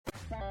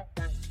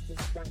All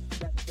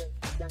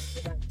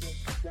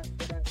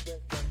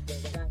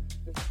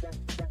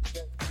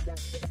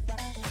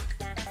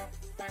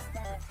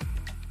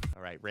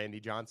right,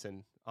 Randee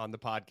Johnson on the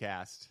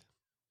podcast,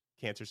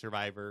 cancer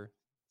survivor,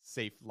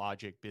 Safe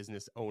Logic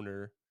business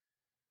owner.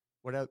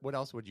 What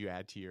else would you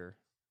add to your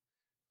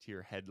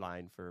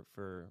headline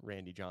for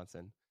Randee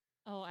Johnson?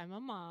 Oh, I'm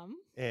a mom.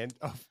 And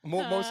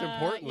most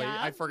importantly, yeah,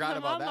 I forgot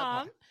about that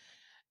mom. part.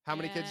 How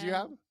many kids do you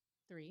have?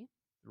 3.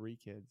 3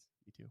 kids.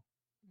 Me too.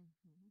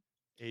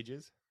 Mm-hmm.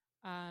 Ages?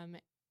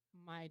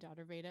 My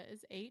daughter Veda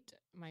is 8.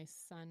 My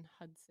son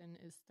Hudson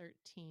is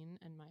 13,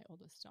 and my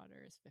oldest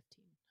daughter is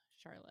 15,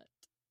 Charlotte.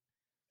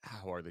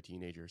 How are the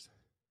teenagers?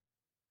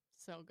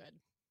 So good.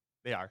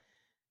 They are.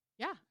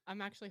 Yeah,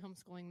 I'm actually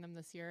homeschooling them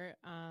this year.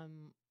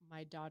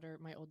 My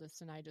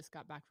oldest, and I just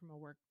got back from a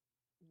work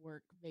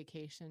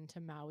vacation to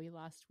Maui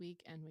last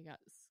week, and we got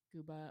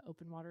scuba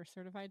open water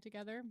certified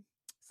together.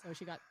 So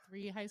she got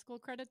 3 high school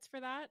credits for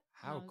that.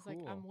 How I was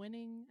cool. like, I'm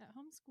winning at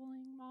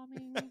homeschooling,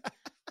 momming.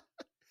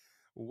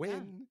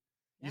 Win.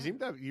 Yeah. You seem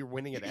to you're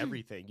winning at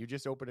everything. You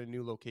just opened a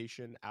new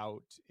location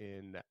out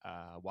in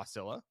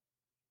Wasilla.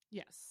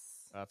 Yes.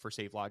 For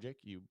Safe Logic.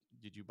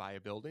 Did you buy a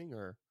building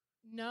or?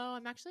 No,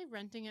 I'm actually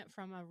renting it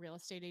from a real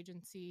estate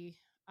agency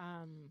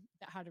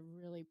that had a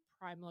really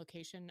prime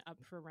location up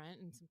for rent,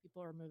 and some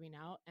people are moving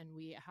out, and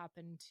we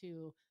happened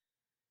to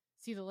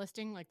see the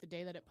listing like the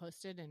day that it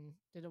posted and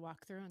did a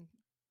walkthrough and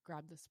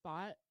grabbed the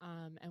spot.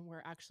 And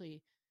we're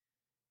actually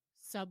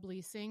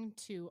subleasing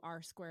to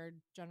R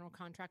Squared General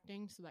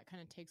Contracting, so that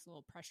kind of takes a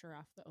little pressure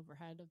off the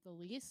overhead of the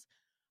lease.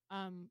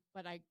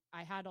 But I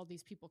had all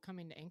these people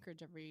coming to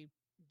Anchorage every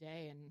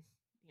day, and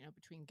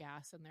between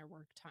gas and their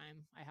work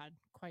time, I had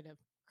quite a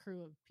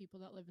crew of people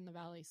that live in the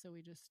valley. So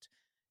we just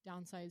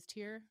downsized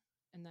here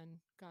and then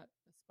got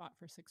a spot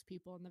for 6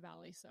 people in the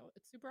valley. So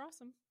it's super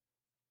awesome.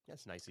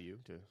 That's nice of you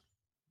to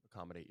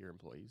accommodate your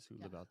employees who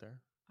live out there.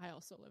 I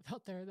also live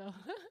out there though.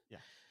 Yeah.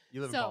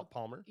 You live in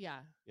Palmer? Yeah.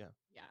 Yeah.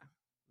 Yeah.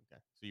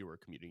 Okay. So you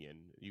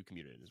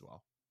commuted in as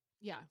well.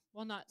 Yeah.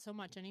 Well, not so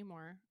much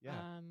anymore.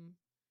 Yeah.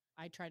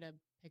 I try to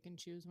pick and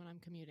choose when I'm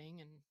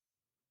commuting and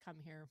come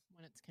here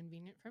when it's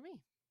convenient for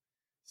me.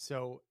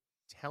 So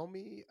tell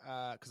me,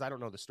 because I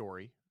don't know the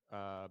story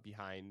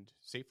behind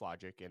Safe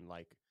Logic, and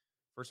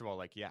first of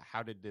all,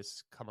 how did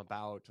this come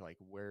about?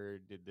 Where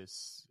did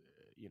this,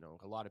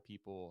 a lot of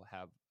people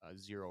have a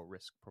zero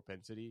risk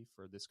propensity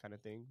for this kind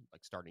of thing,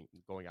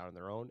 going out on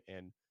their own.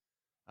 And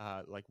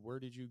where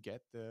did you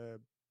get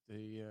the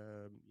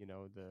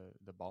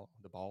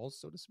balls,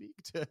 so to speak,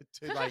 to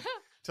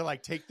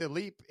take the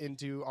leap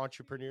into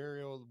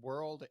entrepreneurial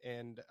world?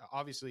 And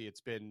obviously it's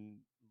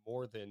been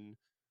more than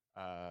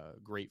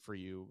great for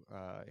you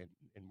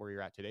and where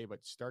you're at today,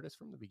 but start us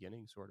from the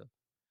beginning, sort of.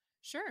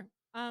 Sure.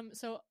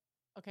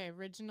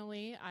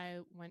 Originally I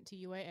went to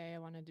UAA. I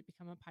wanted to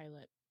become a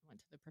pilot. Went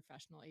to the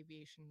professional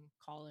aviation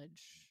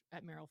college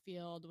at Merrill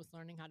Field, was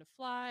learning how to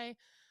fly.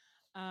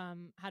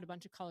 Had a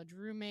bunch of college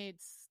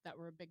roommates that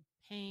were a big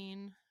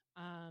pain.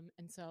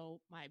 And so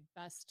my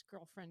best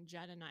girlfriend,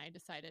 Jen, and I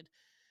decided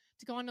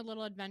to go on a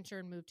little adventure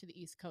and move to the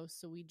East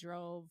Coast. So we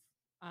drove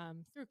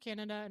through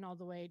Canada and all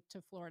the way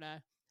to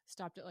Florida,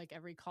 stopped at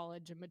every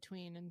college in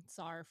between and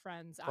saw our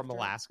friends. From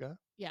Alaska?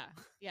 Yeah.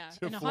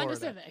 Florida. In a Honda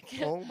Civic.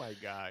 Oh my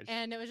gosh.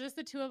 And it was just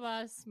the 2 of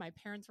us. My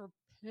parents were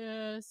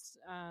pissed.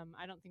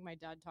 I don't think my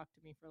dad talked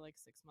to me for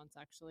 6 months,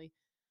 actually.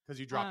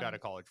 Because you dropped out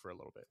of college for a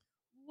little bit.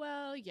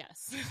 Well,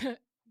 yes.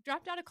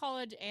 Dropped out of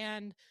college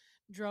and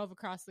drove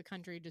across the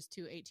country, just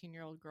 2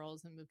 18-year-old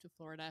girls, and moved to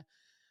Florida.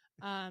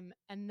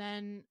 And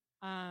then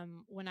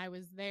when I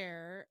was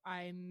there,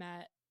 I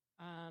met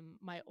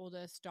my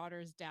oldest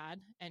daughter's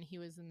dad, and he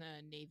was in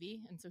the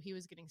Navy. And so he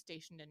was getting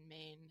stationed in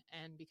Maine.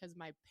 And because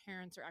my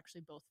parents are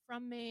actually both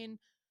from Maine,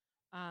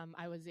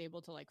 I was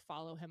able to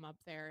follow him up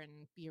there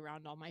and be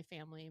around all my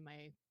family,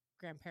 my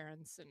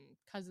grandparents and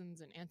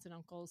cousins and aunts and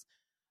uncles,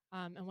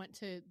 and went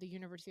to the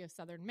University of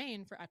Southern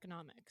Maine for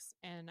economics.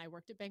 And I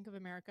worked at Bank of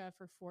America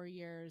for 4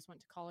 years,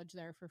 went to college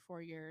there for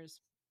 4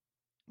 years,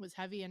 was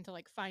heavy into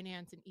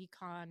finance and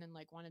econ, and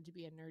wanted to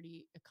be a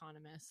nerdy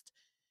economist.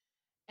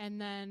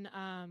 And then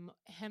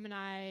him and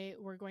I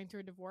were going through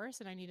a divorce,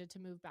 and I needed to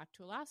move back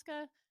to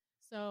Alaska.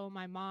 So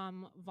my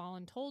mom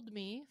voluntold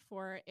me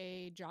for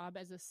a job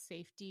as a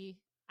safety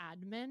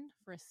admin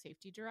for a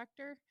safety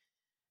director.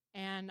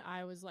 And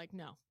I was like,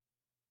 no,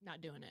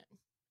 not doing it.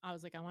 I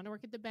was like, I want to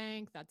work at the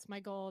bank. That's my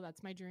goal.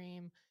 That's my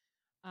dream.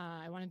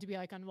 I wanted to be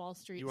on Wall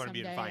Street. You want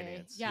someday. to be in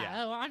finance.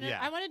 Yeah.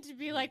 I wanted to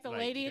be the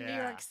lady in New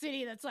York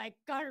City that's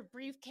got her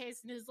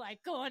briefcase and is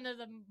going to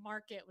the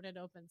market when it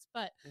opens.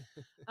 But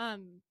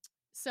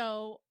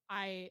so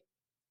I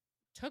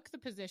took the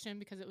position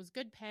because it was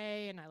good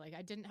pay, and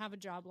I didn't have a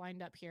job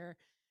lined up here,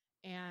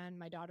 and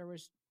my daughter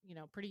was,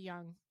 pretty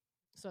young.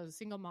 So I was a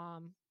single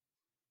mom,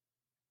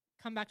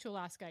 come back to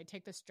Alaska, I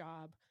take this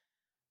job,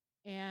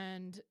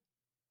 and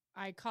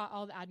I caught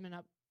all the admin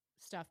up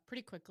stuff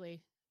pretty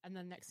quickly. And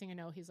then next thing I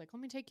know, he's like,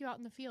 let me take you out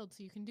in the field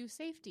so you can do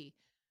safety.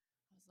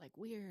 I was like,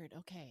 weird.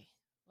 Okay.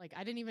 Like,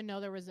 I didn't even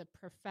know there was a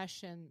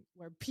profession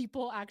where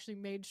people actually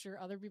made sure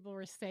other people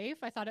were safe.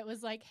 I thought it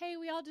was like, hey,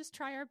 we all just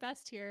try our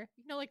best here.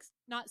 You know, like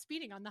not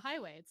speeding on the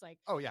highway. It's like,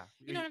 Oh yeah.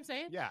 you know what I'm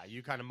saying? Yeah,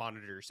 you kind of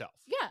monitor yourself.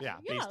 Yeah. Yeah,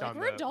 Yeah. based Like on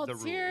we're the adults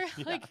rules. here.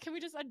 Yeah. Like, can we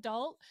just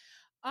adult?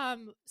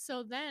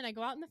 So then I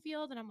go out in the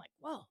field and I'm like,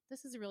 whoa,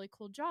 this is a really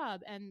cool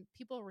job. And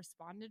people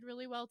responded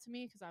really well to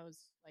me because I was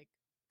like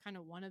kind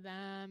of one of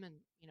them. And,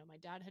 you know, my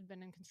dad had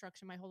been in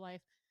construction my whole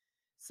life.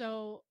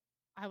 So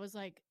I was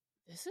like,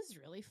 this is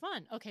really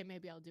fun. Okay,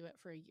 maybe I'll do it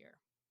for a year.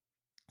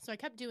 So I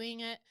kept doing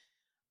it.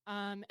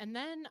 And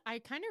then I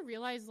kind of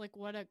realized like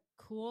what a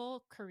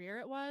cool career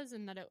it was,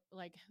 and that it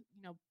like,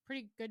 you know,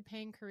 pretty good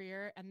paying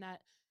career, and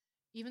that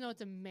even though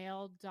it's a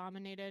male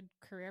dominated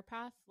career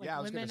path, like Yeah,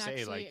 I was women gonna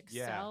say, actually like,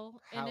 yeah,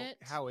 excel in it.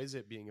 how is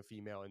it being a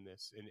female in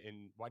this,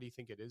 and why do you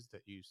think it is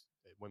that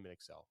that women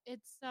excel?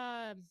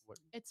 What?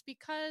 It's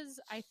because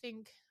I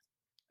think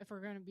if we're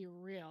going to be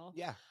real.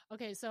 Yeah.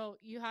 Okay, so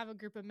you have a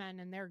group of men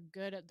and they're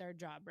good at their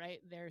job, right?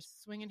 They're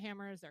swinging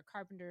hammers, they're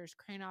carpenters,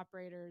 crane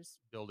operators,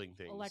 Building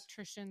things.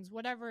 electricians,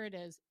 whatever it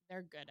is,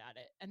 they're good at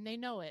it and they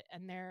know it,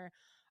 and they're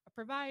a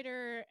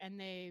provider, and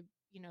they,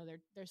 you know,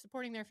 they're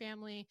supporting their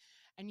family.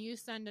 And you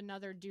send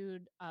another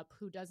dude up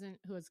who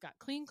has got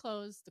clean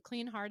clothes, the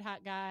clean hard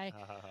hat guy.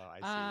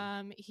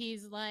 I see.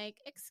 He's like,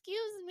 excuse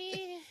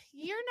me,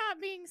 you're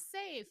not being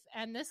safe.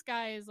 And this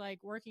guy is like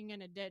working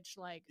in a ditch,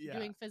 like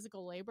doing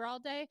physical labor all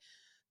day.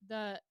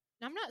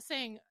 I'm not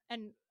saying,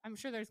 and I'm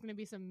sure there's going to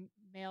be some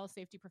male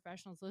safety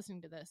professionals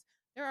listening to this.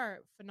 There are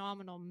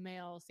phenomenal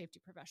male safety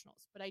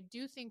professionals, but I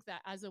do think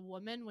that as a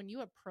woman, when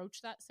you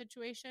approach that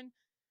situation,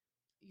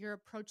 you're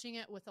approaching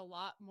it with a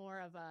lot more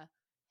of a,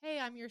 hey,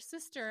 I'm your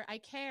sister, I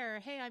care.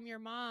 Hey, I'm your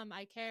mom,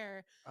 I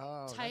care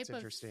type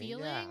of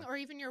feeling, yeah. or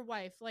even your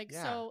wife. Like,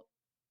 so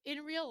in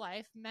real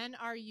life, men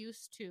are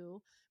used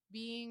to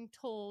being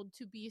told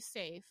to be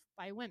safe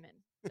by women.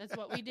 That's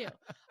what we do.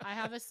 I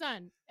have a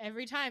son.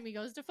 Every time he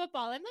goes to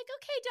football, I'm like,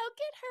 okay, don't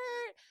get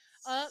hurt.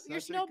 You're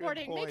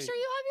snowboarding. Make sure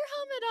you have your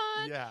helmet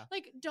on. Yeah.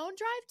 Like, don't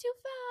drive too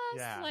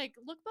fast. Yeah. Like,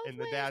 look both ways.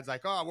 And the dad's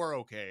like, oh, we're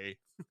okay.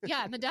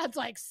 Yeah. And the dad's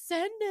like,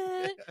 send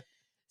it.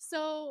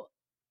 So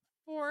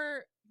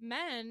for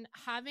men,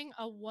 having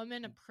a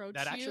woman approach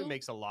that you actually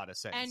makes a lot of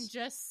sense, and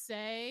just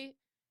say,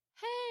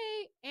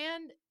 hey,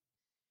 and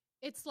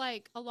it's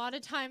like a lot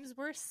of times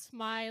we're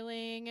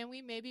smiling and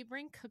we maybe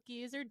bring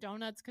cookies or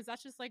donuts because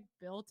that's just like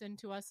built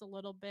into us a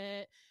little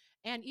bit.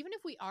 And even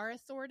if we are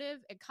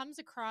authoritative, it comes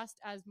across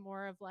as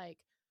more of like,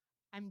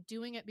 I'm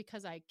doing it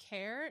because I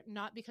care,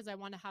 not because I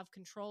want to have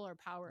control or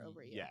power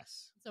over you.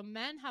 Yes. So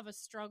men have a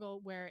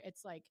struggle where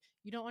it's like,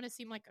 you don't want to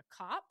seem like a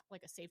cop,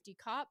 like a safety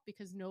cop,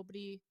 because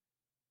nobody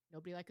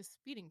like a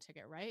speeding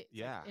ticket, right?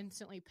 It's like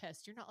instantly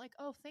pissed. You're not like,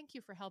 oh, thank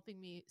you for helping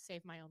me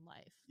save my own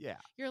life. Yeah.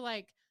 You're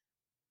like,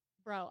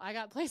 bro, I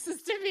got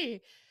places to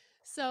be.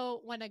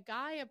 So when a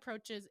guy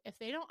approaches, if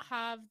they don't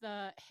have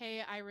the,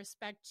 hey, I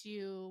respect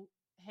you,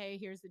 hey,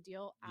 here's the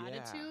deal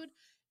attitude,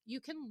 you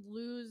can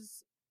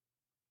lose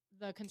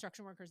the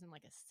construction workers in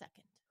like a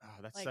second.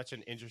 Oh, that's like, such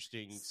an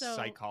interesting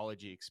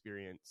psychology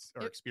experience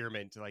or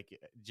experiment. Like,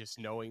 just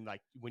knowing,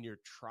 like, when you're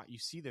you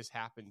see this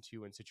happen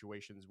too in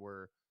situations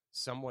where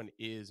someone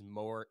is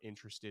more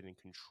interested in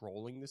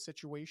controlling the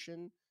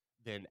situation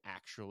than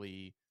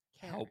actually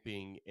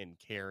helping and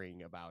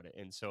caring about it.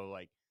 And so,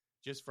 like,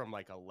 just from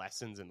like a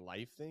lessons in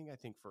life thing, I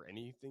think for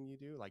anything you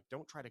do, like,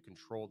 don't try to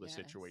control the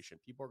situation.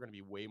 People are going to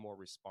be way more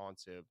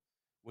responsive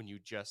when you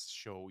just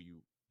show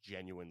you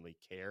genuinely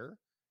care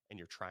and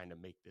you're trying to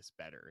make this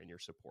better and you're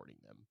supporting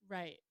them.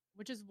 Right.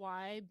 Which is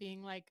why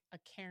being like a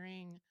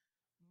caring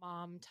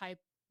mom type,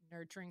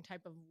 nurturing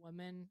type of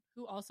woman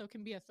who also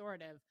can be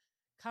authoritative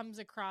comes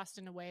across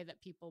in a way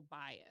that people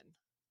buy in.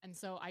 And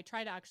so I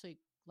try to actually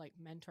like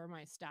mentor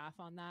my staff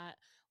on that.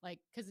 Like,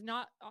 cause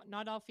not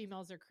all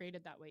females are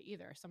created that way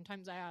either.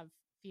 Sometimes I have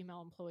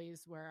female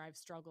employees where I've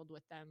struggled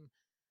with them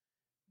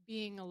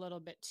being a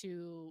little bit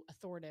too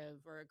authoritative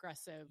or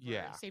aggressive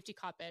or safety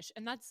cop-ish.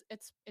 And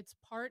it's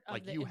part of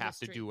like the you industry. have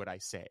to do what I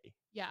say.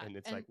 Yeah. And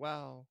it's like,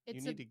 well,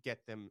 you need to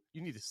get them,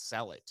 you need to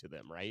sell it to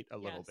them, right? A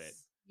little bit.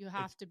 You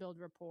have to build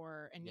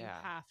rapport, and you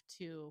have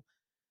to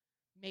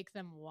make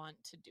them want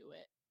to do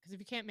it. Because if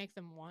you can't make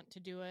them want to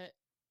do it,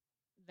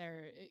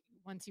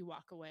 once you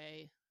walk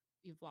away,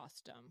 you've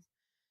lost them.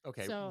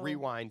 Okay, so,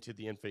 rewind to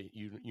the infinite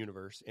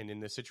universe, and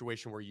in the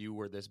situation where you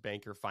were this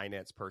banker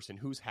finance person,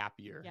 who's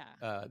happier?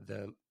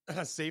 The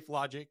Safe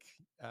Logic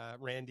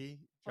Randee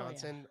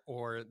Johnson,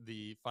 or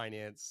the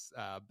finance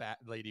bat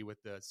lady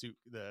with the suit,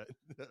 the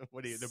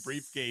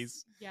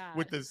briefcase,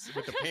 with the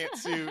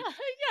pantsuit?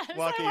 Yes,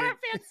 walking... I wore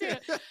a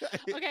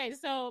pantsuit. Okay,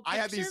 so I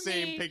had these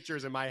same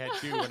pictures in my head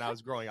too when I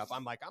was growing up.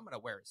 I'm like, I'm gonna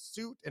wear a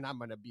suit and I'm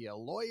gonna be a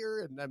lawyer,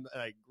 and then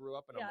I grew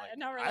up and I'm like,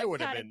 and now we're I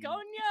would have been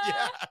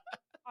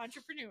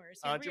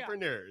entrepreneurs.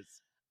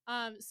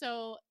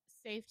 So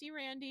Safety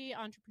Randee,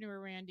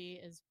 Entrepreneur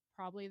Randee is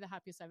probably the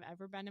happiest I've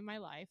ever been in my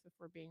life, if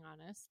we're being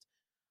honest.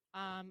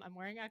 I'm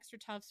wearing extra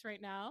tufts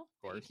right now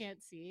that you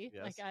can't see.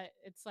 Yes.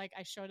 It's like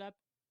I showed up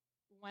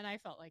when I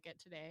felt like it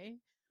today.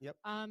 Yep.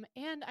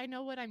 And I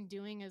know what I'm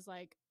doing is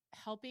like,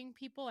 helping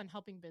people and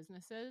helping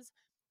businesses.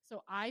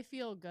 So I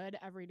feel good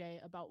every day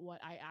about what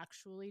I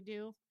actually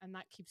do. And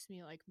that keeps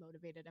me like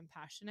motivated and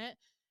passionate.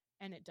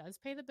 And it does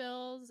pay the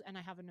bills. And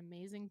I have an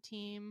amazing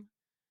team.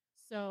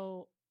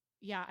 So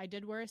yeah, I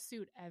did wear a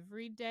suit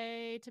every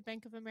day to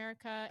Bank of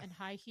America and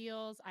high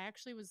heels. I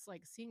actually was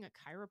like seeing a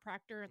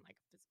chiropractor and like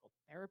a physical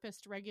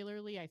therapist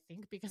regularly, I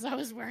think, because I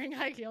was wearing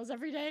high heels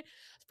every day.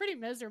 It's pretty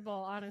miserable,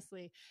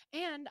 honestly.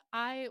 And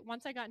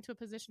once I got into a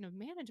position of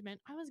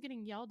management, I was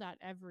getting yelled at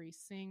every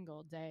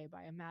single day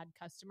by a mad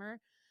customer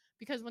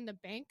because when the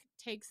bank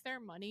takes their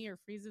money or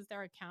freezes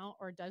their account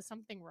or does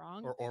something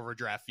wrong, or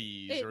overdraft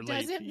fees it or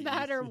late doesn't fees.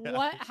 matter Yeah.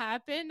 what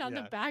happened on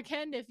the Yeah. back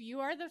end. If you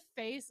are the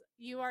face,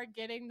 you are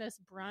getting this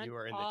brunt You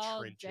are in the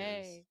all trenches.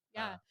 day.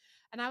 Yeah.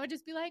 And I would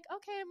just be like,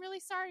 okay, I'm really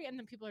sorry. And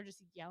then people are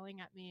just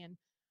yelling at me.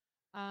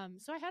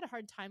 And so I had a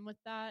hard time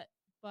with that.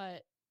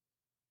 But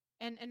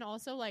and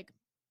also like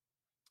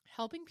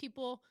helping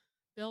people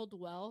build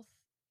wealth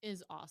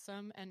is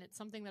awesome, and it's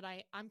something that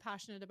I'm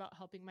passionate about,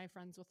 helping my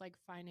friends with like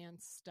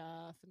finance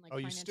stuff and like Oh,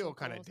 you financial still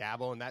kind of goals.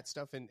 dabble in that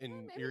stuff in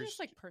Maybe your just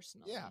like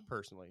personally. Yeah,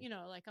 personally. You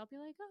know, like I'll be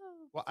like,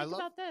 oh, Well, I think love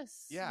about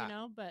this. yeah. You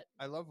know, but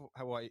I love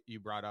how what you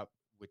brought up,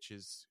 which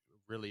is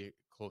really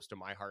close to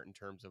my heart in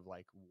terms of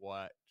like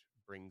what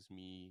brings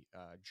me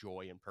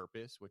joy and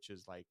purpose, which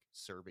is like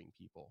serving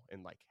people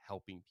and like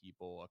helping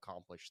people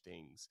accomplish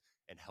things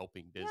and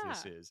helping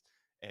businesses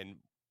and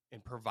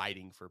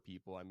providing for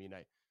people. I mean,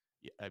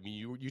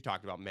 you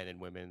talked about men and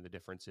women and the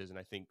differences, and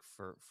I think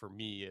for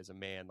me as a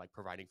man, like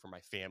providing for my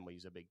family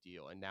is a big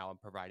deal, and now I'm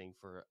providing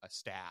for a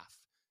staff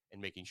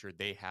and making sure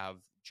they have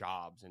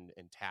jobs and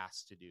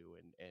tasks to do,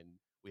 and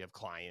we have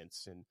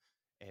clients, and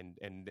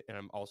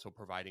I'm also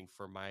providing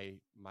for my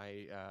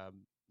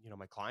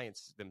my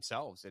clients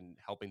themselves and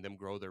helping them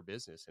grow their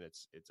business, and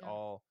it's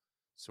all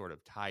sort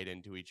of tied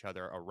into each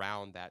other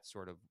around that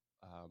sort of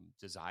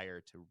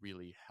desire to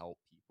really help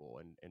people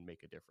and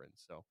make a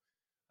difference. So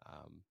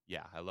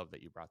yeah, I love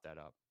that you brought that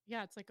up.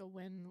 yeah, it's like a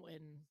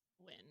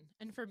win-win-win.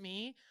 And for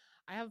me,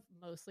 I have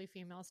mostly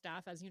female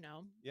staff, as you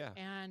know. Yeah.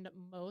 And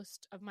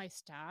most of my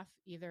staff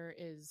either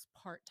is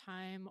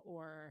part-time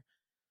or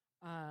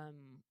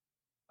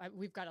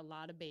we've got a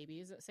lot of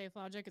babies at Safe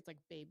Logic. It's like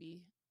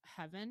baby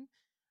heaven.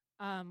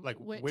 Like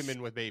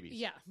women with babies.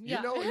 Yeah.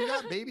 You know, you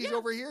got babies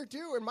over here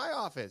too in my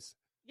office.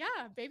 Yeah,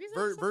 babies.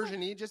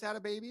 Virginie just had a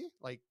baby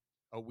like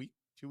a week,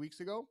 2 weeks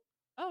ago.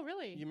 Oh,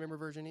 really? You remember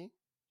Virginie?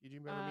 Did you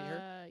remember meet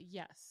her?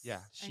 Yes. Yeah,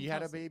 she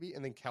had a baby,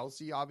 and then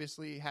Kelsey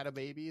obviously had a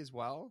baby as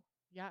well.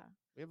 Yeah.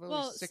 We have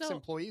only 6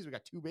 employees. We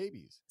got 2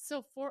 babies.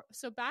 So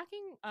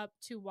backing up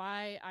to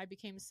why I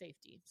became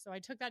safety. So I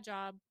took that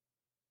job.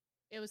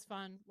 It was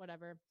fun,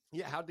 whatever.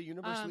 Yeah, how'd the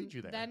universe lead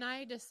you there? Then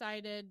I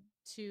decided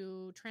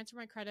to transfer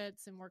my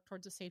credits and work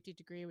towards a safety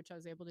degree, which I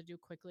was able to do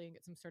quickly and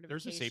get some certifications.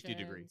 There's a safety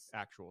degree,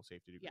 actual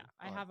safety degree. Yeah,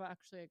 I have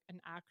actually an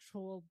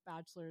actual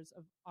bachelor's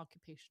of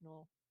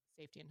occupational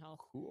safety and health.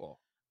 Cool.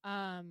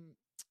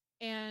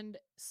 And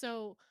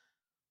so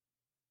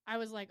I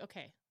was like,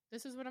 okay,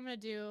 this is what I'm going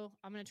to do.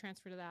 I'm going to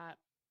transfer to that.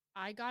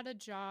 I got a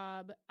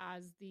job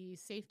as the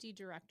safety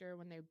director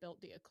when they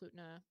built the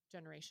Eklutna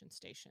generation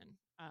station,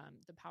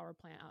 the power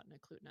plant out in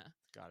Eklutna.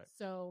 Got it.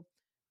 So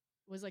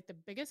it was like the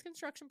biggest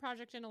construction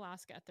project in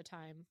Alaska at the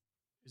time.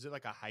 Is it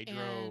like a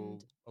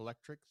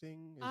hydroelectric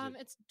thing?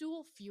 It's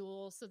dual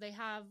fuel. So they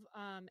have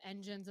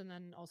engines, and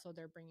then also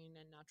they're bringing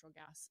in natural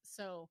gas.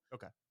 So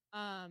okay.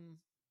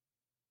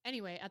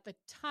 Anyway, at the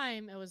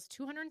time, it was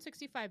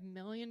 $265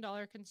 million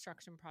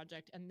construction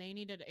project, and they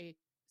needed a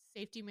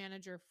safety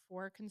manager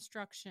for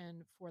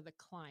construction for the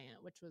client,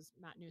 which was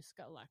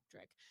Matnuska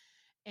Electric.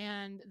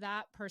 And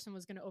that person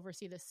was going to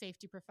oversee the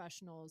safety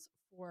professionals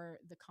for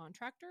the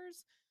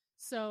contractors.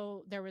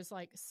 So there was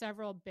like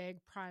several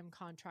big prime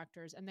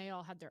contractors, and they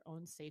all had their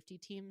own safety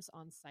teams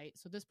on site.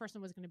 So this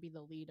person was going to be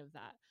the lead of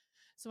that.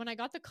 So when I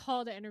got the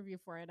call to interview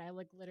for it, I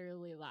like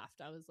literally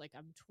laughed. I was like,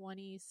 I'm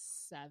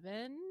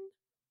 27.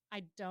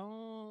 I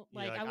don't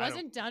I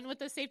wasn't done with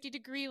the safety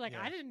degree. Like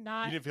I did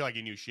not. You didn't feel like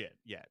you knew shit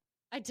yet.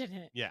 I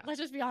didn't. Yeah. Let's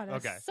just be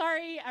honest. Okay.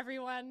 Sorry,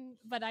 everyone,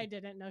 but I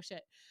didn't know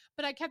shit.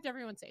 But I kept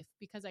everyone safe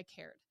because I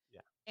cared.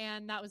 Yeah.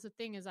 And that was the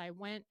thing is I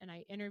went and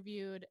I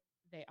interviewed.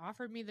 They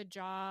offered me the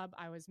job.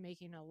 I was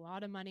making a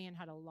lot of money and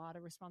had a lot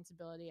of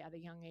responsibility at a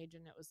young age.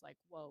 And it was like,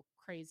 whoa,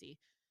 crazy.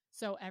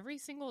 So every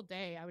single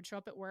day I would show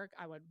up at work.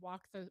 I would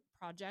walk the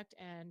project,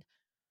 and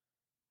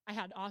I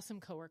had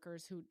awesome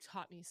coworkers who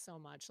taught me so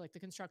much. Like the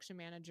construction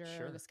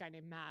manager, this guy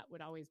named Matt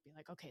would always be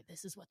like, okay,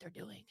 this is what they're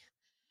doing.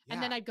 Yeah.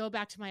 And then I'd go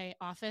back to my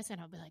office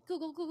and I'll be like,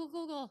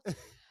 Google.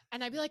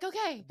 And I'd be like,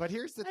 okay. But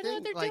here's the thing. Know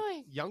what they're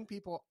doing. Young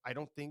people, I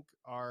don't think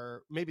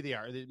maybe they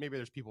are. Maybe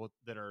there's people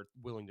that are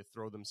willing to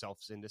throw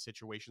themselves into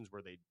situations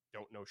where they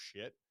don't know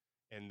shit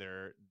and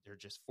they're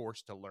just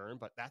forced to learn.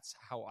 But that's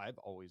how I've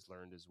always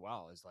learned as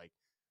well, is like,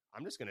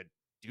 I'm just going to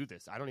do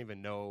this. I don't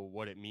even know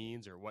what it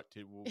means or what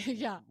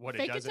what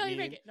fake it doesn't mean.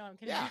 Make it. No, I'm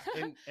kidding. Yeah,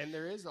 and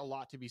there is a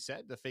lot to be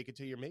said, the fake it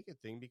till you make it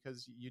thing,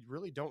 because you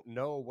really don't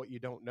know what you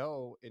don't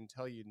know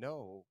until you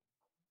know.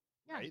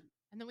 Yeah. Right?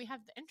 And then we have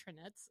the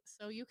intranets,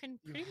 so you can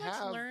You pretty much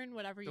have learn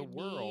whatever the you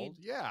world, need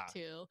yeah.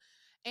 to.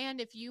 And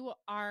if you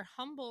are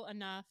humble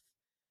enough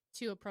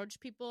to approach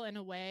people in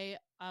a way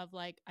of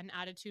like an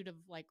attitude of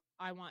like,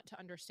 I want to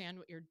understand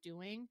what you're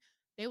doing,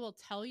 they will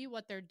tell you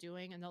what they're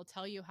doing and they'll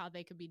tell you how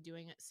they could be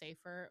doing it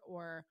safer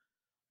or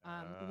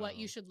what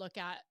you should look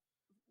at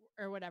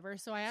or whatever.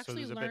 So I So actually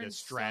there's a bit of learned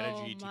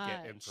strategy so to much.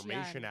 get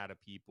information out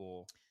of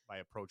people by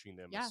approaching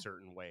them a Yeah.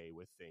 certain way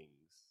with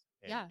things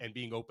Yeah. and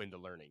being open to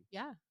learning.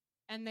 Yeah.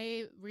 And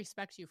they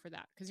respect you for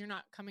that because you're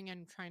not coming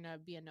in trying to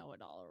be a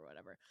know-it-all or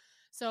whatever.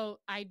 So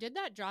I did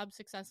that job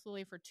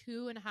successfully for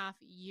 2.5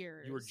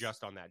 years. You were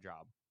just on that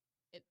job.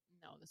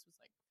 No, this was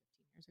like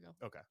 15 years ago.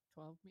 Okay.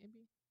 12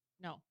 maybe.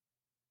 No,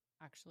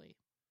 actually,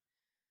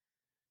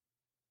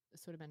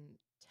 this would have been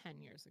 10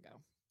 years ago.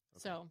 Okay.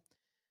 So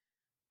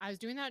I was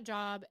doing that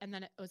job and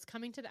then it was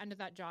coming to the end of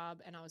that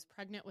job and I was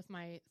pregnant with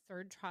my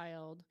third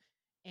child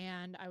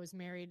and I was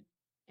married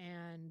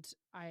and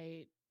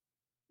I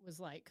was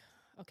like,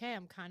 okay,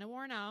 I'm kind of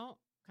worn out,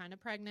 kind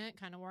of pregnant,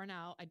 kind of worn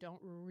out. I don't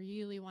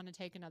really want to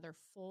take another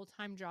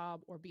full-time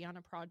job or be on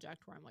a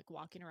project where I'm like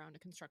walking around a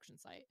construction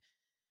site.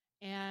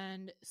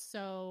 And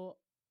so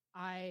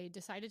I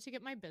decided to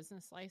get my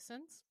business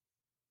license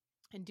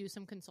and do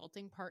some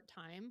consulting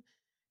part-time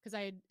because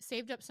I had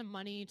saved up some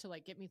money to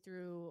like get me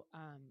through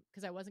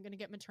because I wasn't going to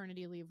get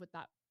maternity leave with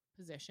that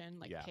position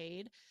like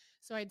paid.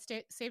 So I'd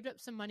saved up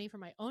some money for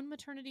my own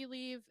maternity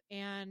leave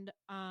and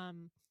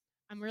I'm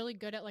really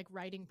good at like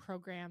writing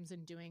programs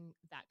and doing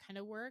that kind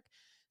of work.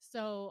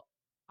 So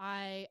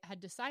I had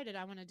decided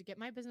I wanted to get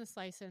my business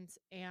license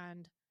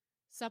and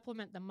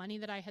supplement the money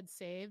that I had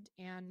saved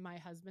and my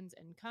husband's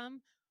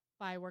income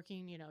by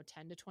working,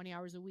 10 to 20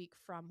 hours a week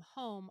from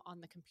home on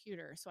the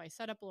computer. So I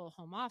set up a little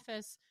home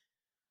office.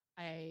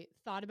 I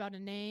thought about a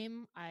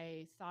name.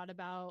 I thought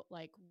about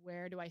like,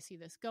 where do I see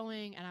this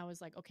going? And I was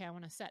like, okay, I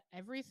want to set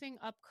everything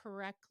up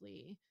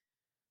correctly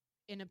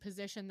in a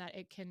position that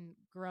it can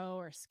grow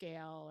or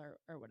scale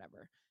or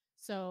whatever.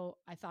 So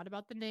I thought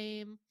about the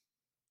name,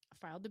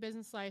 filed the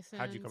business license.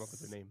 How'd you come up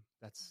with the name?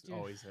 That's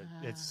always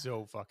it's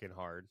so fucking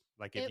hard.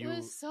 Like if it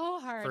was so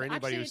hard. For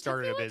anybody actually, who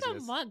started it took me a like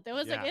business, a month. It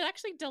was like it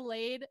actually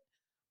delayed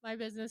my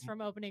business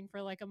from opening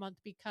for like a month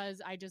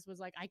because I just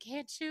was like, I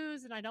can't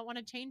choose and I don't want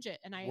to change it.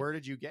 And where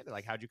did you get it?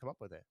 Like, how'd you come up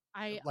with it?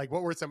 I like,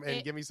 what were some,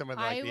 and give me some of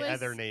like the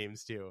other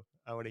names too.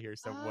 I want to hear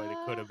some what it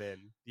could have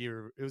been.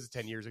 It was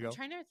 10 years ago. I'm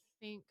trying to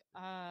think.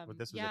 But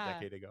this was a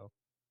decade ago.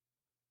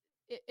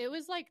 It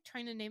was like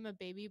trying to name a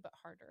baby, but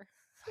harder.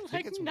 I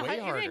think it's way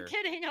harder. Even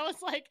kidding. I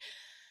was like,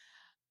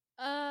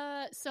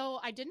 so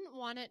I didn't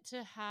want it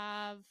to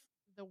have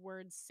the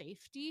word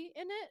safety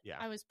in it. Yeah.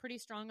 I was pretty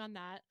strong on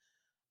that.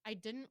 I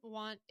didn't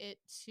want it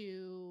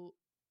to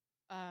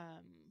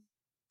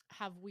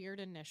have weird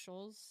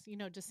initials,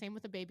 just same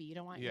with a baby. You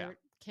don't want your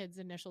kid's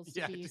initials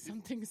to be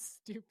something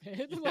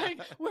stupid, like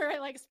where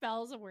it like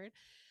spells a word.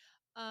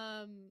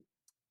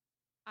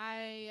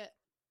 I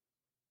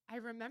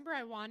remember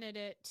I wanted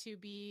it to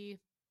be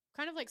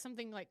kind of like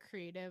something like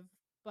creative,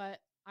 but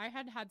I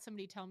had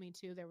somebody tell me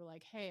too, they were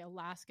like, hey,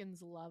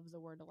 Alaskans love the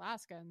word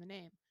Alaska in the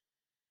name.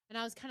 And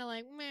I was kind of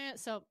like, meh.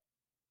 So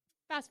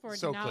fast forward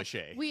to now,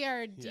 cliche. We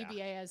are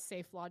DBA as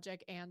Safe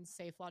Logic and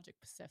Safe Logic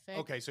Pacific.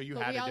 Okay, so you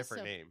had a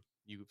different name.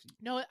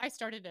 No, I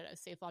started it as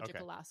Safe Logic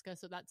Alaska,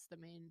 so that's the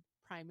main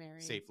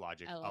primary Safe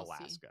Logic LLC.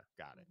 Alaska.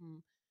 Got it.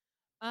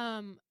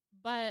 Mm-hmm.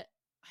 But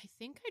I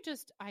think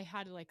I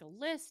had like a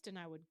list and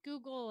I would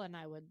Google and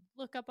I would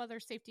look up other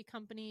safety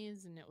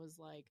companies and it was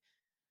like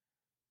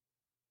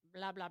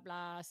blah, blah,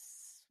 blah,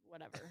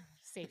 whatever,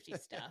 safety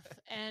stuff.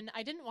 And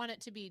I didn't want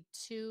it to be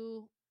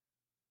too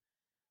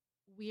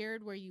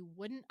weird where you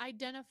wouldn't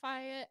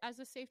identify it as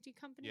a safety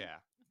company. Yeah.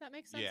 If that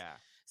makes sense. Yeah.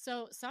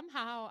 So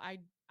somehow I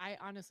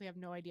honestly have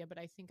no idea, but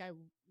I think I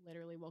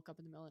literally woke up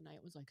in the middle of the night.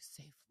 It was like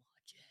Safe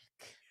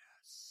Logic.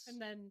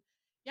 Yes.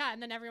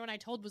 And then everyone I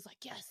told was like,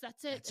 yes,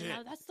 that's it.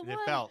 That's the one.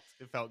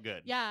 It felt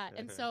good. Yeah.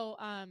 And so,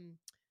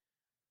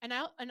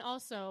 and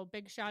also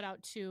big shout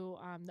out to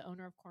the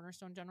owner of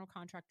Cornerstone General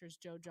Contractors,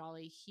 Joe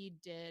Jolly. He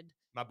did.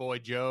 My boy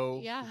Joe.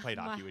 Yeah. Played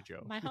hockey with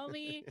Joe. My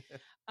homie.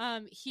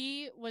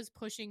 He was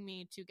pushing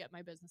me to get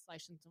my business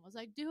license and was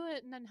like, do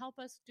it and then help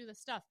us do the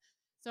stuff.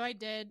 So I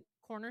did.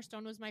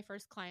 Cornerstone was my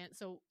first client.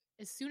 So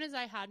as soon as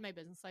I had my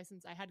business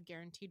license, I had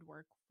guaranteed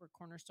work for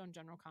Cornerstone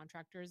General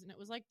Contractors. And it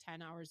was like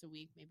 10 hours a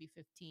week, maybe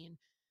 15.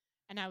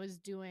 And I was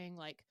doing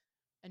like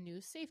a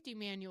new safety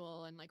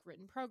manual and like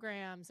written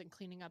programs and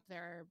cleaning up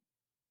their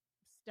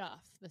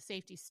stuff, the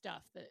safety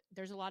stuff. That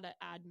there's a lot of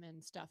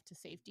admin stuff to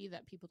safety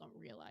that people don't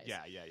realize.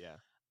 Yeah.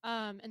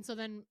 And so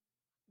then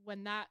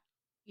when that,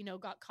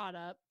 got caught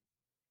up,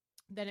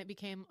 then it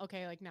became,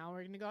 okay, like now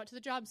we're going to go out to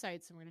the job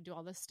sites and we're going to do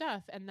all this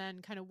stuff. And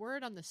then kind of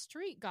word on the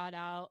street got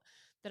out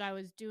that I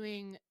was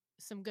doing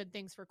some good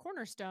things for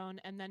Cornerstone.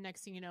 And then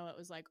next thing you know, it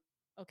was like,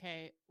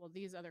 okay, well,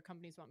 these other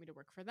companies want me to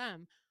work for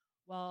them.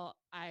 Well,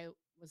 I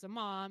was a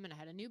mom and I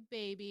had a new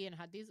baby and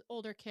had these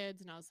older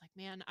kids. And I was like,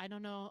 man, I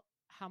don't know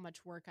how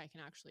much work I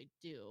can actually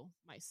do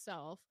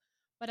myself.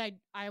 But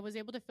I was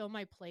able to fill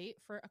my plate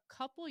for a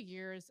couple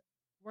years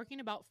working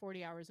about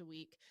 40 hours a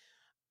week.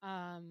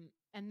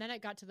 And then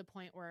it got to the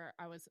point where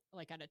I was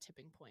like at a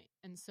tipping point.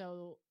 And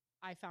so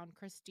I found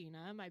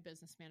Christina, my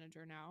business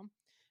manager now.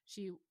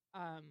 She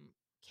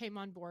came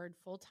on board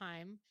full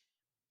time.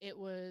 It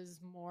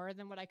was more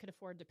than what I could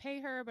afford to pay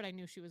her, but I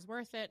knew she was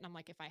worth it. And I'm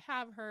like, if I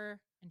have her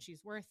and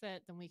she's worth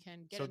it, then we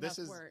can get enough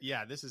work.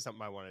 This is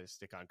something I wanted to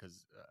stick on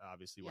because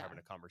obviously we're having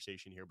a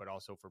conversation here, but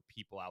also for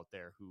people out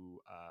there who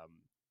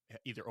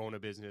either own a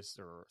business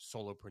or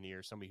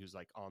solopreneur, somebody who's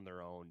like on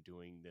their own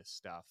doing this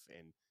stuff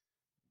and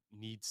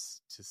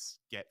needs to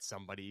get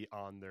somebody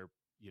on their,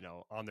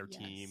 on their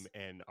team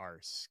and are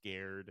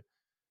scared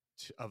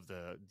of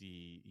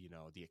the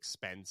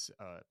expense,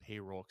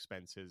 payroll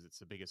expenses. It's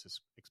the biggest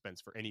expense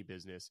for any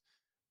business.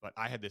 But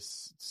I had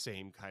this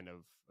same kind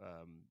of,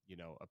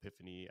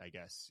 epiphany, I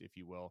guess, if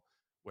you will,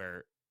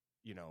 where,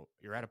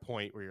 you're at a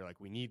point where you're like,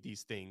 we need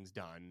these things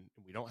done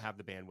and we don't have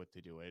the bandwidth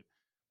to do it,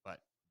 but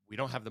we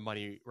don't have the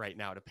money right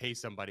now to pay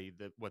somebody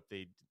what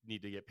they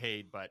need to get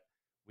paid. But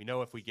we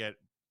know if we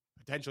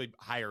potentially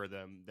hire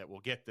them, that we'll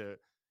get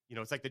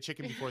it's like the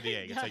chicken before the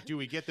egg. It's like, do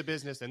we get the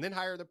business and then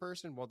hire the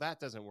person? Well, that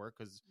doesn't work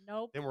because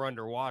then we're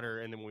underwater.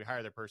 And then when we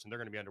hire the person, they're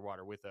going to be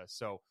underwater with us.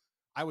 So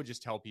I would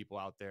just tell people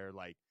out there,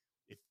 like,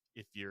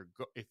 if you're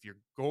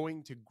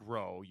going to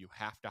grow, you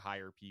have to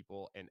hire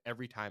people. And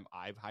every time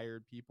I've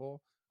hired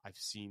people, I've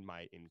seen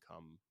my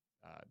income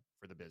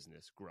for the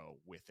business grow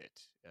with it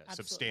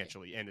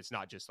substantially. And it's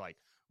not just like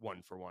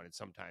 1 for 1. It's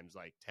sometimes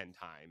like 10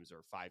 times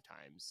or 5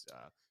 times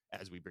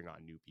as we bring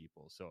on new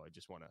people. So I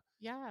just want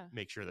to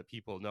make sure that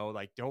people know,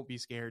 like, don't be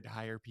scared to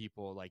hire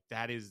people. Like,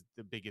 that is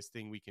the biggest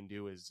thing we can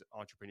do as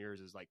entrepreneurs,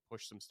 is like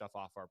push some stuff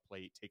off our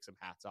plate, take some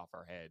hats off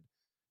our head,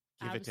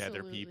 give it to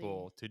other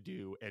people to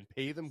do, and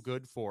pay them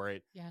good for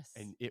it. Yes.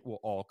 And it will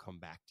all come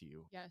back to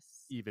you.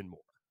 Yes. Even more.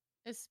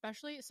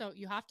 Especially, so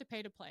you have to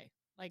pay to play.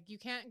 Like, you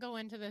can't go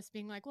into this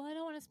being like, well, I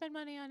don't want to spend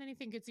money on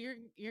anything, because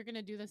you're going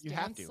to do this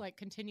dance like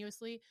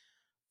continuously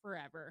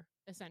forever,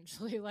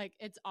 essentially. Like,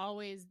 it's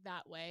always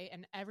that way.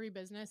 And every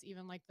business,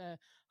 even like the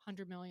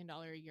 $100 million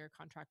a year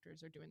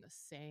contractors, are doing the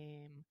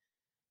same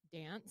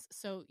dance.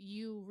 So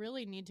you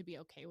really need to be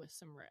okay with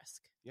some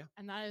risk. Yeah.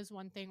 And that is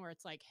one thing where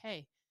it's like,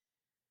 hey,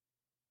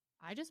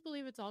 I just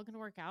believe it's all going to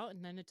work out,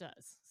 and then it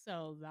does.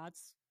 So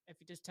that's,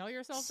 if you just tell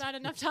yourself that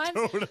enough times,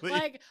 totally.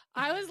 Like,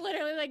 I was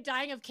literally like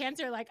dying of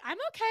cancer. Like, I'm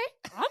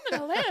okay. I'm going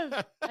to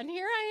live. And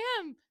here I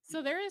am.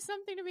 So there is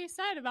something to be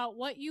said about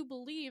what you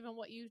believe and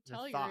what you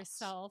tell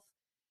yourself.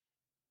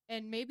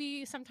 And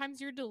maybe sometimes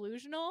you're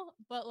delusional,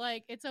 but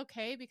like, it's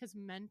okay, because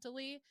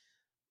mentally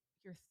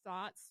your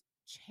thoughts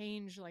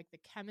change like the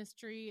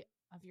chemistry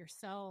of your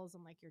cells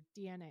and like your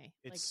DNA.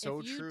 It's like, so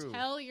if you true.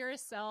 Tell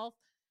yourself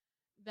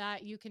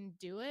that you can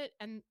do it.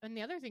 And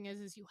the other thing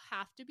is you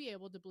have to be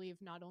able to believe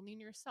not only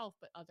in yourself,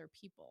 but other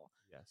people.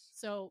 Yes.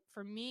 So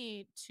for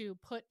me to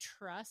put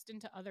trust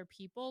into other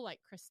people, like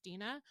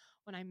Christina,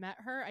 when I met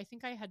her, I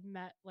think I had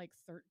met like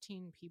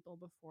 13 people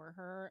before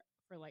her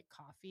for like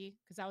coffee,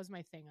 because that was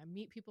my thing. I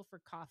meet people for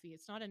coffee.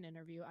 It's not an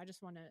interview. I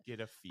just want to get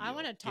a feel. I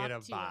want to talk get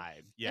a to vibe.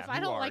 you. Yeah. If I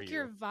don't like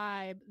your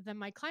vibe, then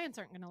my clients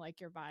aren't going to like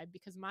your vibe,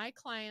 because my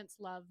clients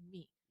love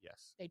me.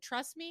 Yes. They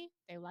trust me.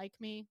 They like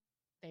me.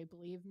 They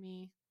believe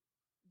me.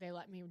 They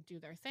let me do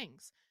their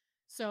things.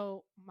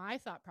 So my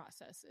thought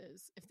process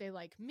is, if they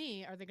like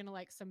me, are they going to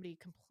like somebody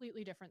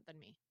completely different than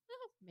me?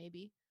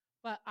 Maybe.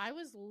 But I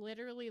was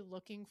literally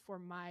looking for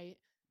my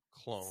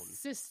clone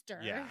sister,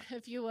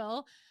 if you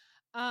will.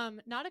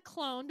 Not a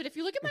clone, but if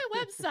you look at my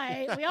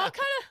website, we all kind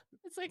of,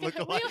 it's like it's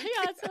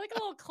like a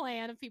little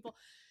clan of people.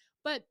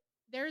 But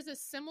there's a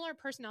similar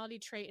personality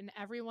trait in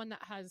everyone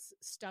that has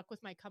stuck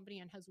with my company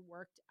and has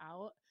worked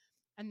out.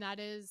 And that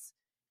is,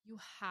 you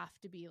have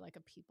to be like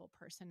a people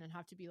person and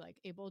have to be like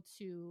able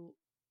to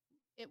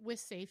it with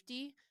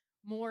safety,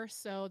 more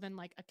so than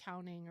like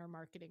accounting or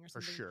marketing or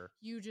something. For sure.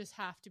 You just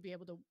have to be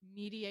able to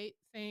mediate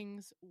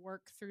things,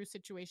 work through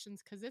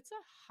situations, because it's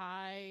a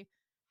high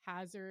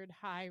hazard,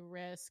 high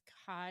risk,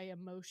 high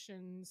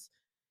emotions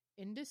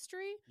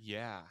industry.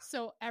 Yeah.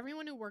 So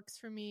everyone who works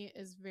for me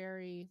is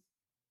very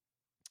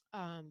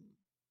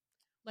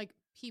like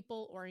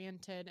people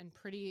oriented and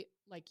pretty,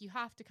 like, you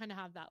have to kind of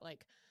have that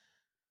like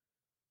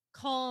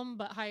calm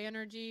but high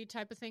energy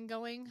type of thing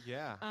going.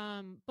 Yeah.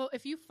 But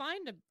if you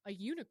find a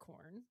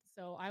unicorn,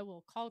 so I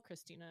will call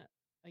Christina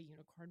a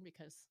unicorn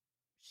because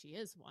she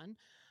is one.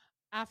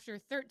 After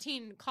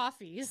 13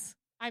 coffees,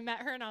 I met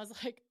her and I was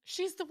like,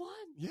 she's the one.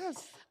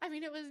 Yes. I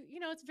mean, it was,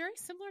 it's very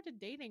similar to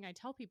dating. I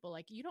tell people,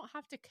 like, you don't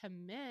have to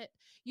commit.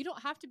 You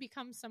don't have to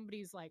become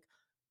somebody's like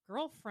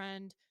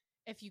girlfriend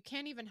if you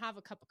can't even have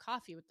a cup of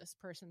coffee with this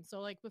person. So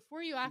like,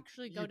 before you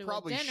actually go to a dinner,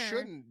 probably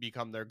shouldn't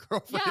become their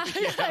girlfriend.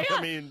 Yeah.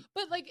 I mean,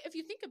 but like, if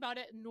you think about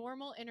it,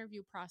 normal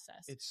interview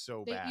process, it's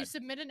so bad. You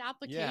submit an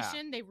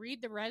application, they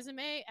read the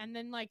resume, and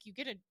then like you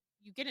get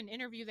an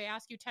interview. They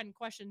ask you 10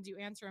 questions, you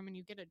answer them, and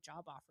you get a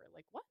job offer.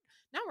 Like, what?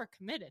 Now we're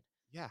committed.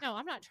 Yeah. No,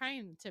 I'm not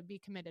trying to be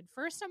committed.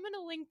 First, I'm going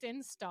to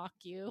LinkedIn stalk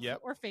you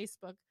or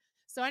Facebook.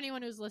 So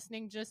anyone who's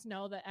listening, just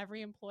know that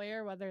every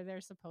employer, whether they're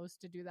supposed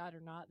to do that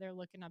or not, they're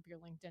looking up your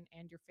LinkedIn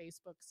and your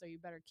Facebook. So you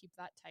better keep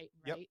that tight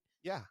and Yep. right.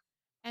 Yeah.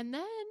 And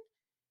then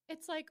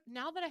it's like,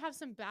 now that I have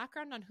some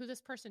background on who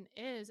this person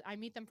is, I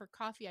meet them for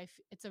coffee.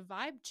 It's a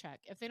vibe check.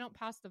 If they don't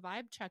pass the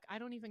vibe check, I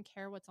don't even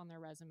care what's on their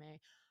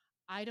resume.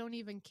 I don't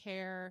even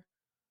care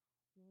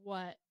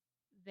what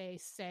they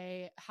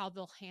say, how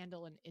they'll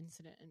handle an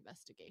incident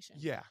investigation.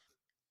 Yeah.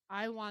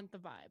 I want the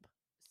vibe,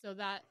 so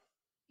that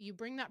you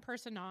bring that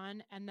person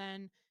on, and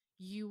then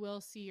you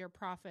will see your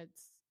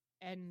profits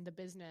and the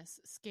business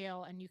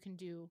scale, and you can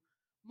do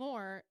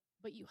more.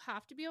 But you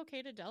have to be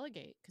okay to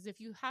delegate, because if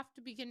you have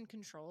to be in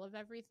control of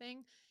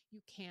everything, you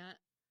can't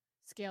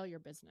scale your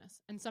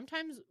business. And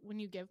sometimes when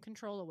you give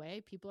control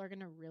away, people are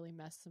going to really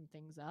mess some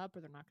things up,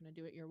 or they're not going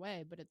to do it your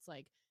way. But it's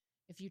like,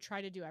 if you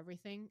try to do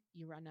everything,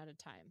 you run out of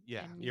time.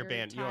 Yeah. And Your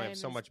band, you only have time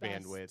so is much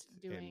best bandwidth.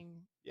 And doing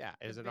yeah,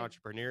 the as an big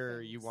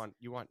entrepreneur, you things.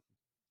 want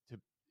to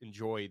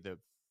enjoy the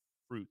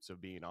fruits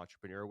of being an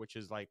entrepreneur, which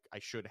is like, I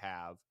should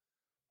have,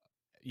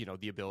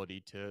 the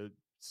ability to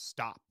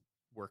stop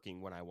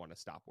working when I want to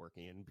stop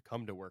working and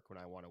come to work when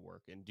I want to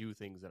work and do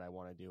things that I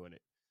want to do. And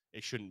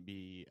it shouldn't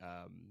be,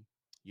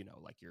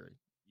 like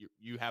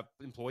you have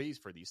employees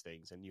for these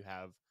things, and you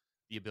have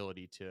the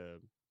ability to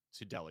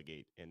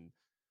delegate. And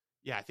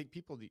yeah, I think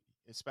people,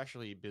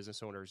 especially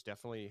business owners,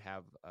 definitely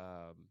have,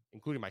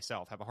 including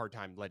myself, have a hard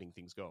time letting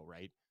things go.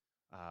 Right.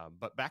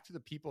 But back to the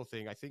people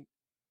thing, I think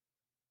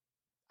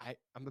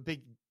I'm a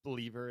big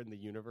believer in the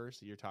universe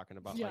that you're talking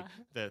about, Yeah. like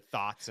the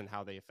thoughts and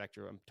how they affect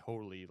you. I'm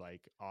totally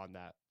like on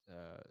that,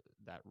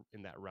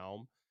 in that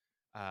realm.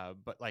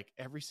 But like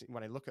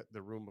when I look at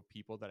the room of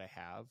people that I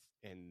have,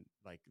 and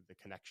like the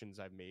connections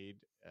I've made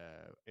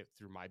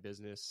through my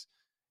business,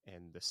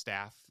 and the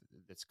staff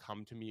that's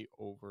come to me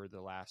over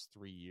the last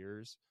 3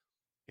 years,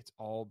 it's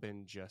all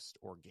been just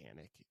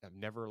organic. I've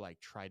never like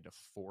tried to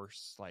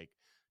force, like,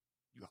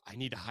 I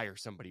need to hire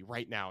somebody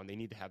right now and they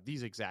need to have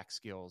these exact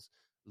skills.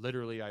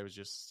 Literally, I was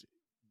just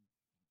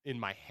in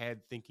my head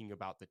thinking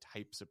about the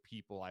types of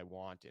people I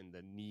want and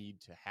the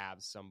need to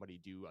have somebody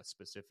do a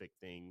specific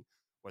thing,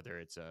 whether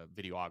it's a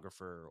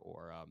videographer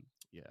or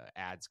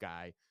ads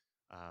guy.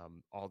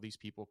 All these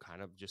people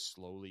kind of just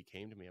slowly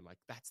came to me. I'm like,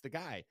 that's the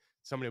guy.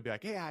 Somebody will be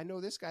like, hey, I know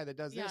this guy that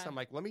does this. Yeah. I'm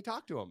like, let me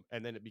talk to him.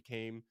 And then it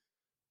became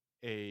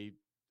a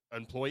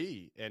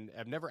employee. And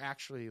I've never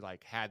actually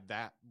like had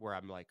that where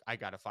I'm like, I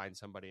got to find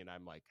somebody, and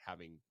I'm like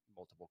having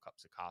multiple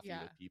cups of coffee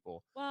with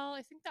people. Well,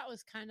 I think that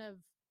was kind of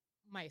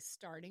my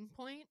starting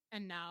point,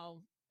 and now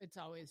it's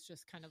always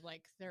just kind of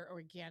like they're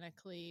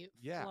organically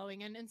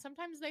flowing in, and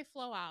sometimes they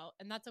flow out,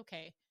 and that's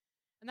okay.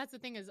 And that's the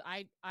thing is,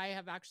 I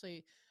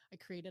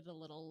created a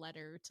little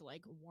letter to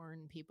like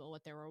warn people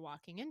what they were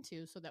walking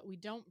into, so that we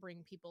don't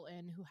bring people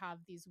in who have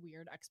these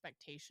weird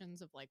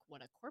expectations of like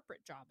what a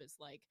corporate job is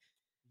like.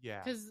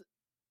 Yeah. Because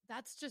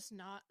that's just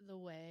not the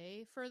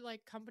way for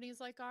like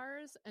companies like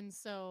ours. And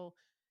so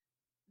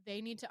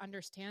they need to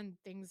understand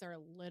things are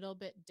a little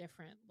bit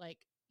different. Like,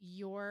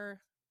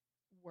 your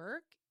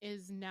work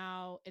is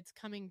now, it's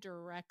coming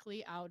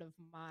directly out of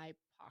my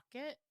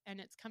pocket, and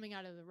it's coming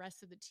out of the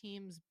rest of the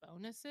team's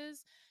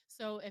bonuses.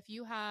 So if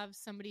you have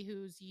somebody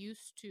who's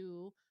used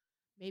to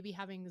maybe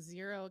having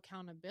zero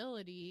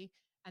accountability,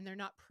 and they're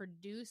not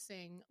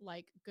producing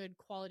like good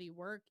quality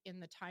work in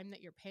the time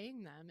that you're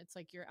paying them, it's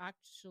like it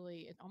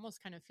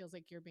almost kind of feels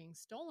like you're being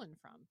stolen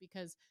from,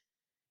 because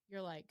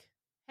you're like,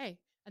 hey,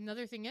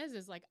 another thing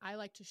is like, I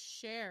like to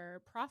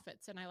share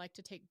profits, and I like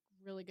to take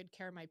really good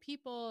care of my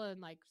people.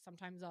 And like,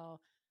 sometimes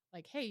I'll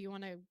like, hey, you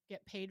want to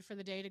get paid for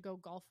the day to go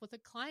golf with a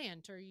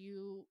client, or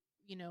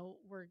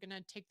we're going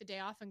to take the day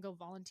off and go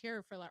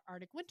volunteer for like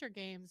Arctic Winter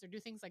Games, or do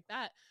things like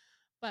that.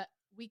 But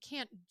we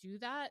can't do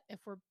that if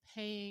we're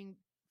paying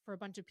for a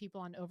bunch of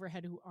people on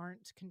overhead who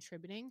aren't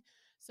contributing.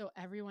 So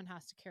everyone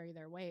has to carry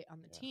their weight on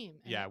the team.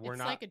 And we're it's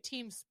not like a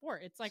team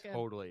sport. It's like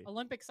totally a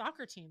Olympic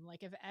soccer team.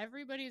 Like, if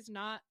everybody's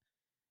not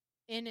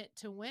in it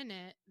to win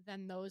it,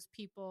 then those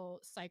people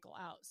cycle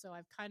out. So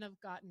I've kind of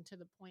gotten to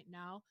the point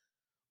now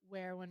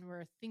where when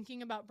we're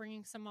thinking about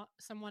bringing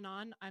someone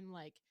on, I'm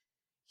like,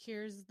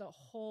 here's the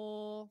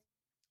whole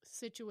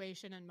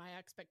situation and my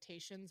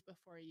expectations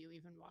before you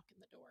even walk in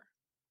the door.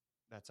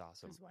 That's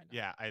awesome. 'Cause why not?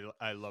 Yeah,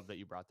 I love that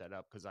you brought that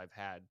up, because I've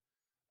had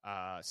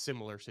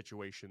similar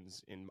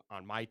situations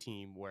on my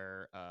team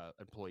where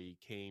employee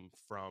came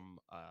from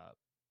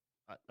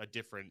a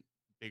different,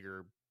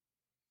 bigger,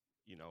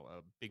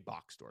 a big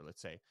box store,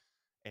 let's say,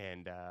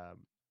 and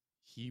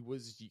he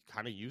was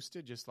kind of used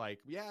to just like,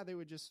 yeah, they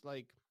would just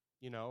like,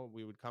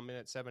 we would come in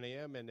at 7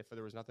 a.m. and if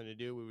there was nothing to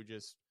do, we would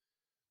just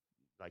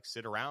like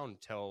sit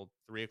around till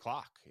 3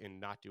 o'clock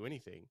and not do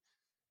anything.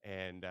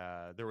 And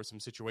there were some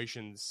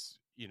situations,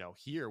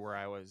 here where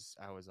I was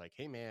like,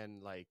 hey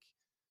man, like,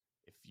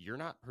 if you're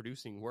not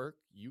producing work,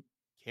 you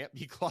can't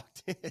be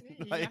clocked in.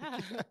 Like, yeah.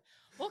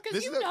 Well,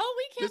 because we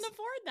can't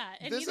afford that.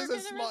 And this is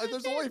a small,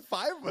 there's only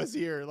 5 of us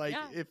here. Like,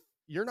 if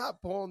you're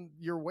not pulling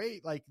your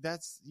weight, like,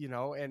 that's,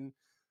 and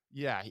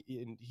yeah,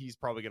 and he's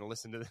probably going to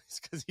listen to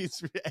this because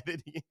he's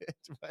editing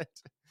it. But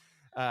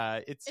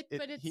But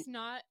it's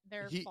not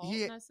their fault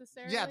he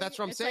necessarily. yeah, that's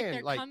what I'm it's saying. Like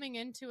they're like coming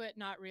into it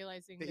not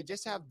realizing they the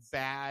just have difference.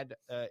 bad.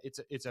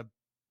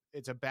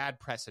 It's a bad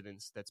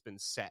precedence that's been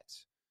set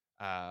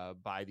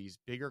by these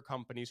bigger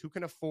companies who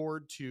can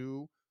afford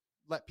to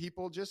let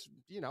people just,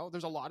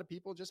 there's a lot of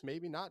people just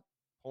maybe not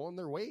pulling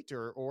their weight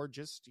or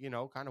just,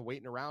 kind of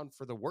waiting around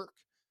for the work.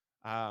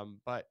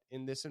 But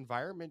in this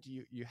environment,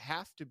 you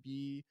have to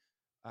be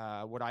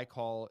what I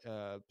call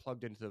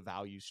plugged into the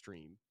value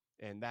stream.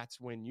 And that's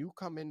when you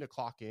come in to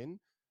clock in,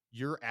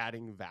 you're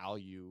adding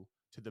value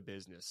to the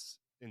business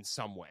in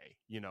some way.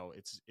 You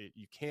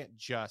can't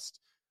just,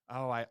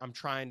 I'm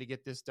trying to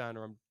get this done,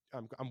 or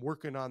I'm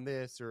working on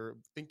this or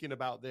thinking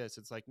about this.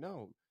 It's like,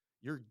 no,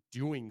 you're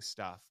doing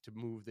stuff to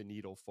move the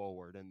needle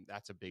forward. And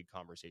that's a big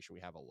conversation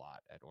we have a lot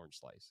at Orange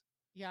Slice.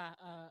 Yeah.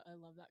 I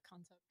love that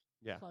concept.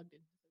 Yeah. Plugged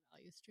into the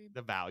value stream.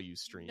 The value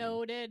stream.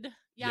 Noted.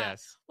 Yeah.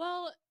 Yes.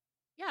 Well,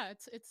 yeah,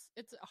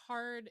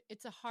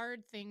 it's a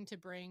hard thing to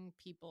bring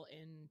people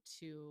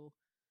into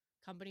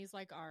companies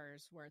like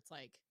ours, where it's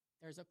like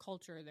there's a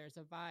culture, there's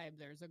a vibe,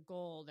 there's a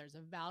goal, there's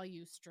a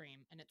value stream,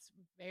 and it's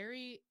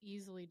very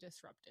easily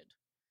disrupted.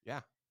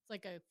 Yeah. It's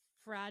like a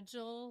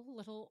fragile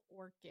little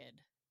orchid.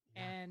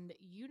 Yeah. And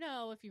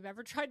if you've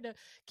ever tried to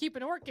keep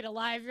an orchid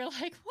alive, you're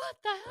like, what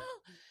the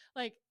hell?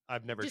 Like,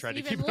 I've never just tried to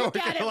even keep an look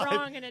orchid at it alive,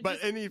 wrong, and it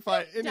but just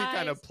any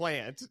kind of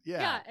plant.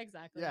 Yeah. Yeah,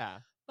 exactly. Yeah.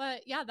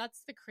 But yeah,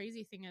 that's the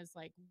crazy thing is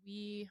like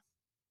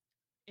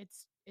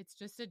it's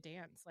just a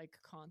dance, like,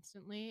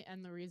 constantly.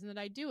 And the reason that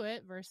I do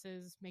it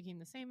versus making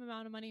the same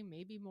amount of money,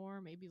 maybe more,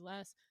 maybe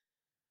less,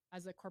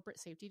 as a corporate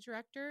safety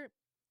director,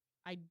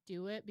 I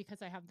do it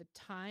because I have the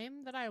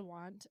time that I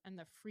want and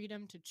the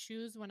freedom to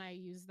choose when I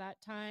use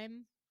that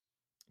time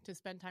to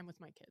spend time with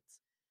my kids.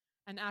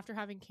 And after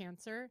having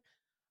cancer,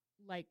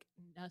 like,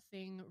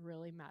 nothing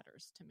really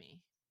matters to me.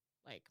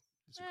 Like,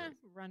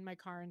 run my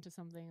car into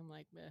something, I'm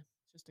like, it's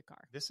just a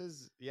car. This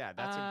is,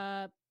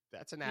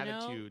 that's an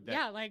attitude.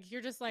 Yeah, like,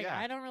 you're just like,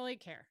 I don't really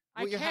care.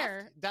 Well, I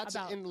care. That's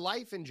about, in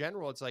life in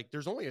general. It's like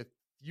there's only a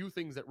few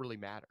things that really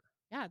matter.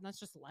 Yeah, and that's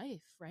just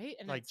life, right?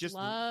 And like, it's just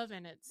love,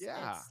 and it's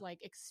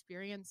like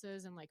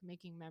experiences and like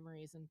making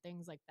memories and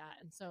things like that.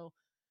 And so,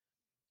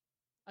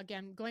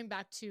 again, going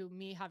back to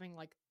me having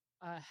like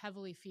a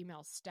heavily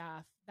female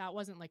staff, that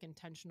wasn't like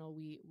intentional.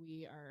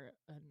 We are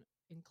an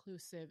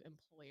inclusive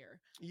employer.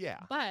 Yeah.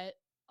 But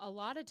a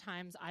lot of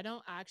times I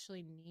don't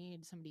actually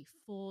need somebody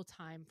full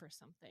time for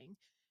something.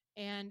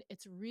 And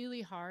it's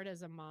really hard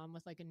as a mom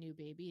with like a new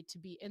baby to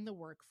be in the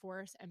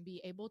workforce and be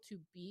able to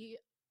be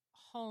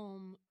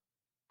home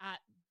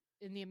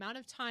in the amount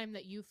of time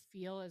that you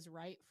feel is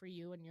right for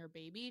you and your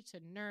baby, to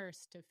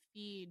nurse, to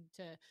feed,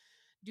 to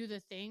do the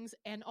things,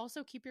 and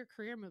also keep your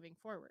career moving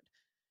forward.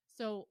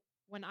 So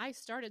when I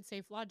started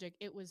Safe Logic,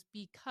 it was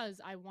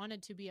because I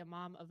wanted to be a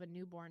mom of a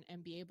newborn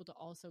and be able to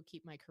also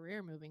keep my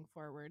career moving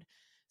forward.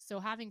 So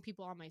having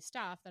people on my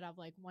staff that have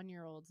like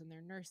 1-year-olds and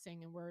they're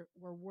nursing, and we're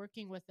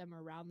working with them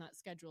around that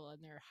schedule,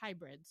 and they're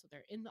hybrid. So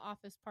they're in the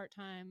office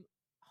part-time,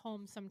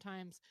 home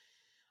sometimes.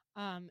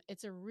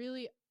 It's a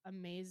really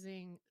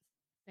amazing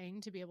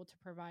thing to be able to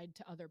provide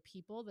to other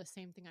people the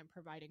same thing I'm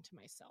providing to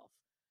myself.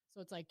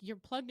 So it's like you're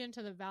plugged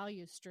into the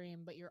value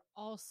stream, but you're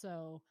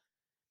also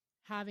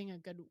having a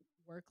good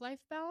work-life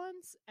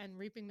balance and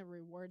reaping the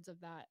rewards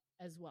of that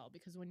as well.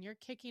 Because when you're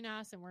kicking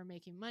ass and we're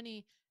making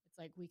money, it's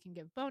like we can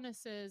give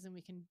bonuses and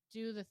we can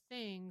do the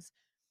things.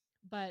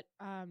 But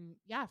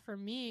for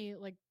me,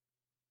 like,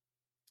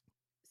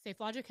 Safe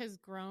Logic has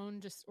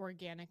grown just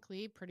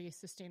organically, pretty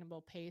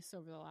sustainable pace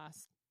over the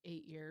last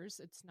 8 years.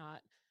 It's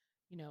not,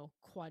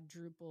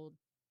 quadrupled,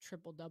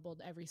 triple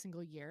doubled every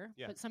single year,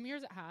 but some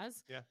years it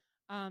has.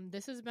 Yeah.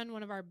 This has been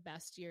one of our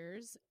best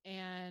years.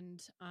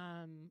 And,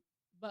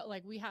 but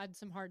like, we had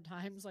some hard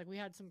times. Like, we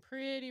had some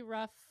pretty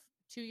rough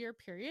 2-year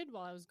period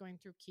while I was going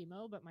through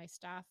chemo, but my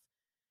staff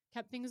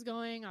kept things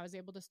going. I was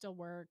able to still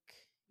work.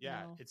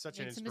 It's such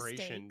an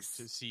inspiration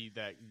to see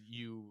that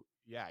you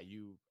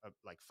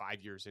like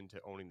 5 years into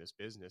owning this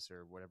business,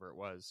 or whatever it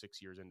was,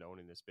 6 years into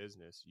owning this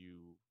business,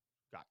 you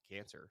got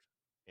cancer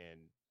and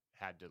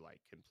had to like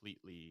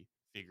completely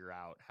figure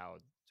out how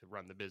to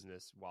run the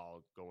business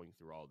while going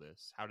through all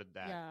this. How did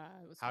that? Yeah,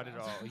 it was how wild. did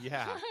all?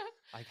 Yeah,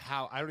 like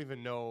how? I don't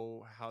even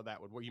know how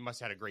that would work. You must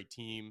have had a great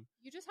team.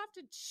 You just have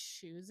to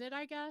choose it,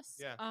 I guess.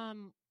 Yeah.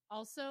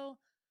 Also,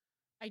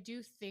 I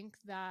do think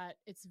that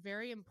it's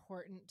very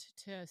important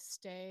to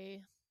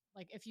stay,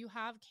 like, if you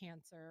have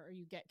cancer or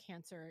you get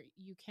cancer,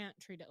 you can't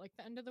treat it like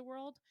the end of the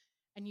world.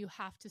 And you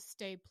have to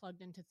stay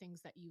plugged into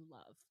things that you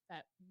love,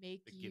 that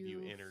make give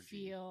you energy,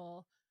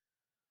 feel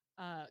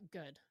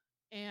good.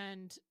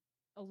 And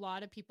a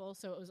lot of people,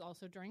 so it was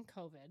also during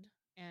COVID,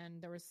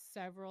 and there was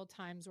several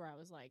times where I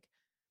was like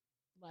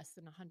less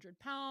than 100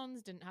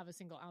 pounds, didn't have a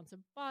single ounce of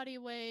body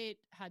weight,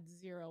 had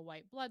 0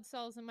 white blood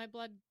cells in my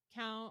blood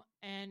count.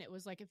 And it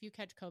was like, if you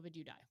catch COVID,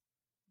 you die.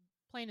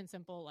 Plain and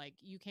simple. Like,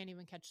 you can't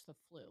even catch the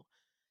flu.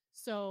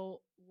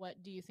 So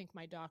what do you think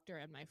my doctor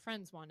and my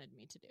friends wanted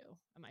me to do,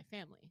 and my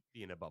family?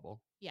 Be in a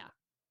bubble. Yeah.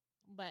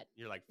 but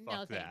You're like, no,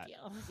 fuck thank that. you.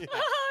 Yeah.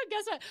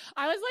 Guess what?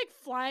 I was like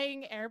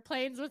flying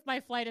airplanes with my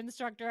flight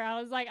instructor.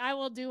 I was like, I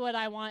will do what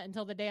I want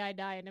until the day I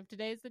die. And if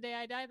today's the day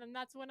I die, then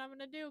that's what I'm going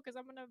to do. Cause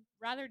I'm going to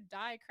rather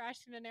die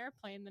crashing an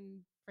airplane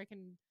than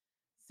freaking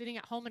sitting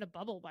at home in a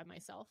bubble by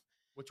myself.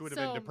 Which would have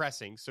been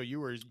depressing. So you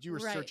were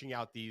Right. searching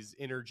out these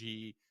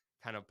energy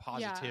kind of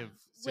positive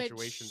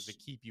situations to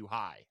which keep you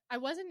high. I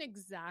wasn't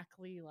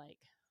exactly like,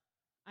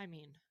 I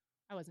mean,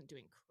 I wasn't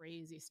doing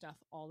crazy stuff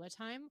all the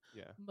time.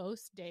 Yeah.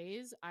 Most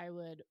days I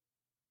would,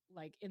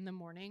 like, in the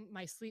morning,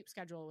 my sleep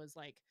schedule was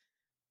like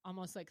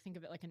almost like, think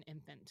of it like an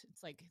infant.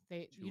 It's like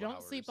you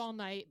don't sleep all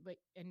night, but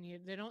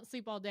they don't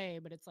sleep all day,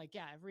 but it's like,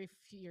 yeah,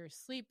 you're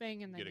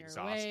sleeping and then Get you're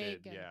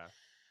exhausted. awake.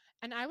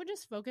 And I would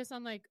just focus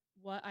on like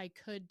what I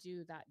could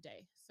do that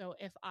day. So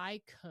if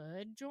I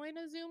could join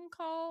a Zoom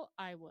call,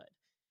 I would.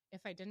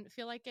 If I didn't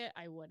feel like it,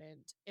 I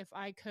wouldn't. If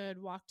I could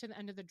walk to the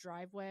end of the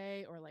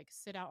driveway or like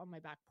sit out on my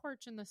back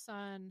porch in the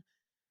sun,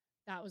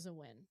 that was a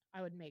win.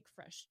 I would make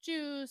fresh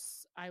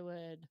juice. I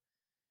would,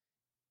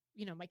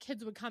 my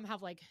kids would come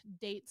have like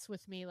dates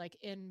with me, like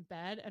in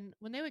bed. And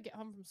when they would get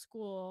home from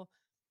school,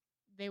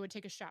 they would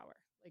take a shower,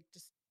 like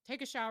just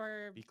take a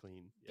shower, Be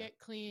clean. get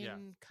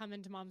clean, come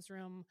into mom's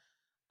room.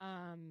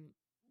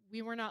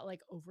 We were not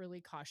like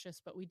overly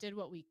cautious, but we did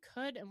what we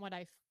could and what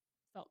I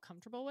felt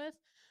comfortable with.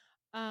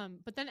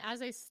 But then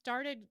as I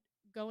started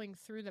going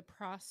through the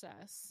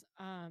process,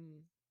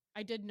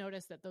 I did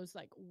notice that those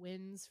like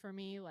wins for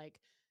me, like,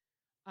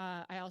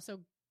 I also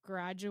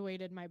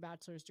graduated my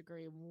bachelor's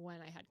degree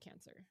when I had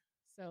cancer.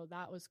 So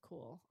that was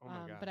cool. Oh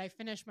my gosh. But I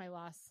finished my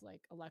last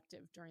like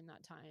elective during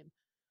that time.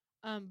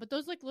 But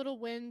those like little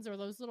wins or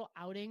those little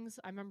outings,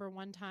 I remember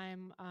one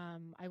time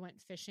I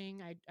went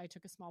fishing. I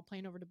took a small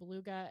plane over to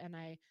Beluga and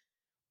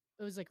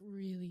it was like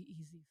really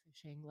easy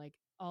fishing. Like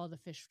all the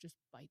fish just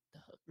bite the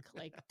hook.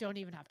 Like don't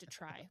even have to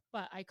try.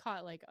 But I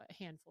caught like a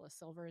handful of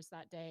silvers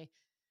that day.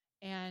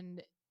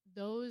 And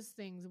those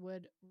things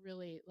would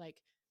really like,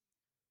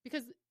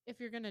 because if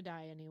you're going to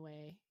die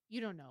anyway, you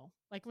don't know.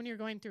 Like when you're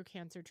going through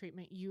cancer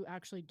treatment, you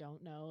actually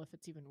don't know if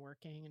it's even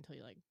working until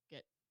you like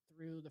get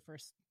through the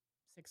first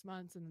 6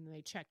 months and then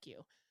they check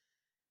you.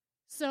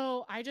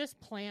 So I just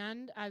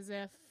planned as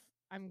if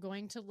I'm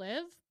going to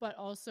live, but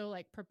also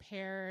like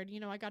prepared,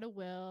 I got a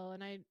will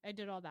and I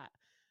did all that.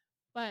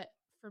 But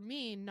for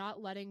me, not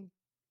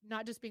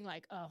just being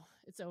like, oh,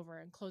 it's over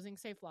and closing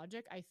Safe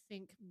Logic, I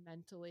think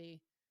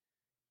mentally,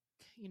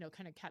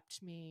 kind of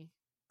kept me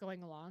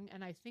going along.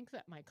 And I think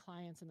that my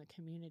clients in the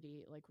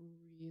community like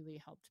really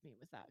helped me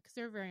with that because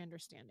they're very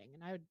understanding.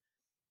 And I would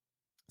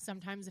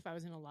sometimes, if I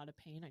was in a lot of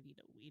pain, I'd eat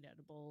a weed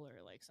edible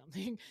or like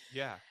something.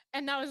 Yeah.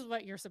 And that was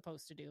what you're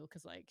supposed to do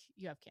because like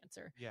you have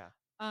cancer. Yeah.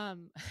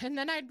 And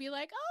then I'd be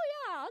like,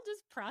 oh yeah, I'll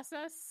just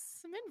process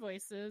some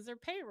invoices or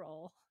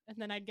payroll. And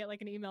then I'd get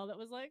like an email that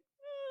was like,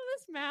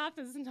 this math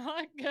is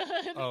not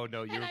good. Oh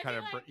no, you and were I'd kind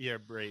of like, your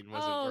brain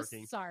wasn't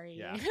working. Sorry.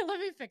 Yeah. Let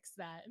me fix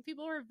that. And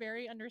people were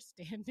very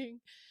understanding.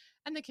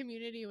 And the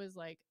community was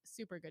like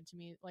super good to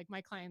me. Like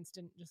my clients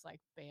didn't just like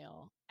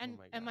bail. And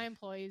my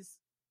employees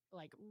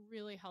like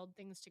really held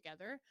things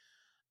together.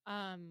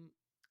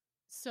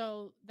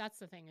 So that's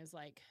the thing is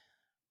like,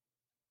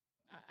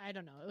 I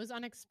don't know. It was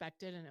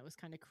unexpected and it was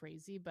kind of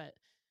crazy, but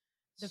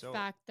the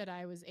fact that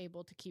I was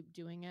able to keep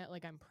doing it,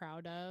 like I'm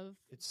proud of.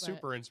 It's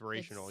super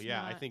inspirational.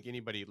 Yeah. I think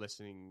anybody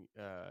listening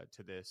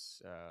to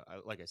this,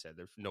 like I said,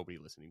 there's nobody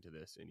listening to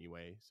this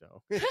anyway.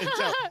 So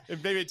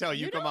maybe until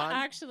you come on.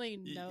 Actually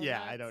know.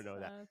 Yeah, I don't know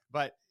that.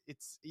 But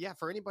it's,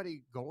 for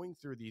anybody going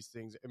through these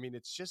things, I mean,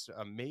 it's just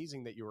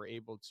amazing that you were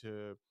able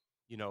to,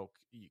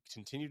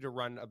 continue to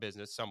run a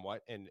business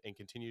somewhat and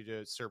continue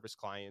to service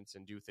clients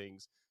and do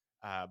things.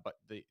 But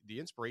the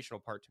inspirational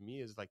part to me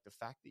is like the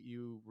fact that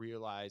you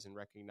realize and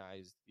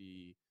recognize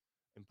the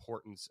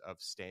importance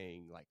of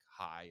staying like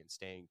high and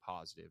staying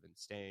positive and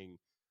staying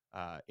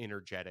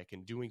energetic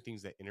and doing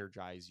things that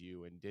energize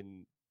you and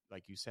didn't,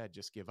 like you said,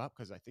 just give up.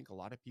 Because I think a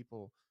lot of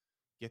people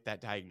get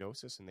that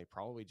diagnosis and they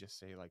probably just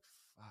say like,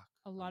 fuck.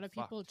 A lot of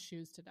people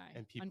choose to die.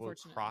 And people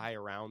cry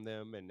around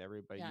them and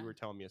everybody. You were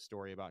telling me a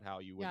story about how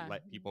you wouldn't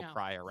let people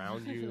cry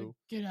around you.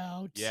 Get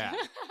out. Yeah.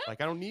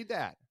 Like, I don't need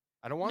that.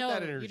 I don't want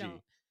that energy. You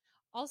don't.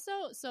 Also,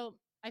 so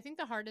I think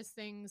the hardest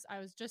things, I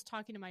was just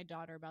talking to my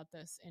daughter about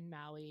this in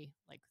Maui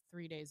like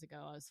 3 days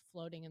ago. I was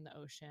floating in the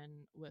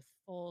ocean with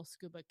full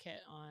scuba kit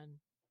on.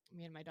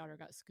 Me and my daughter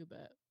got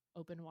scuba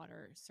open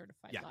water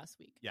certified last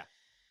week. Yeah,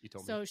 you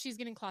told me. So she's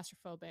getting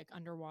claustrophobic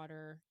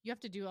underwater. You have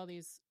to do all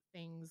these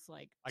things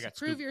like to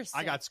prove you're safe.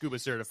 I got scuba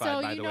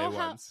certified, by the way,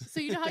 once. So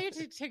you know how you have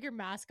to take your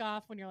mask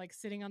off when you're like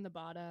sitting on the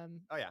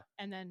bottom? Oh, yeah.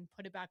 And then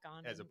put it back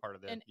on. As a part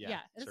of the it's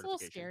a little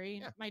scary.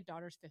 Yeah. My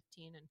daughter's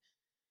 15 and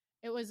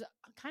it was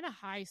kind of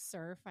high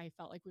surf. I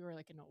felt like we were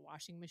like in a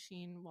washing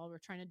machine while we were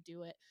trying to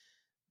do it.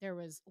 There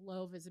was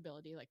low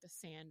visibility, like the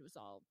sand was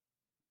all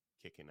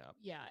kicking up.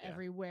 Yeah,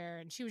 everywhere.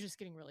 And she was just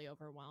getting really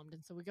overwhelmed.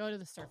 And so we go to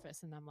the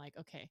surface and I'm like,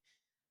 okay,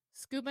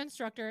 scuba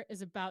instructor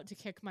is about to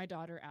kick my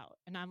daughter out.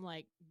 And I'm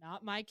like,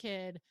 not my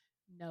kid,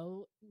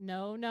 no,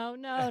 no, no,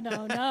 no,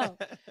 no, no.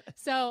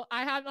 So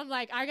I'm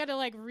like, I got to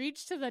like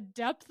reach to the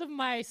depth of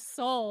my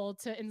soul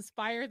to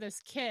inspire this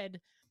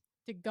kid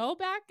to go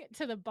back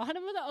to the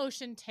bottom of the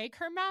ocean, take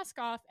her mask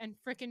off, and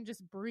freaking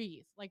just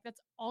breathe. Like, that's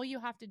all you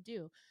have to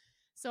do.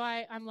 So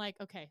I'm like,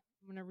 okay,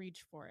 I'm going to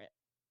reach for it.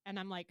 And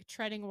I'm like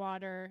treading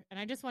water. And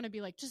I just want to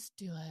be like, just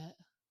do it.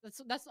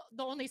 That's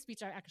the only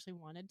speech I actually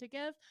wanted to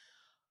give.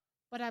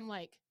 But I'm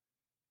like,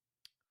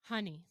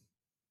 honey,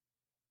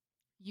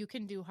 you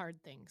can do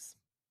hard things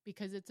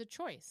because it's a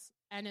choice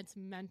and it's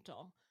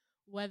mental.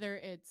 Whether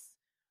it's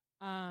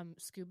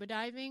scuba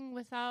diving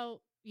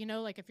without,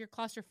 like if you're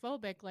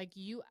claustrophobic, like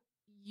you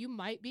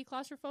might be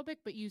claustrophobic,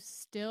 but you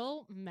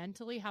still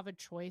mentally have a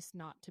choice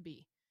not to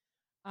be.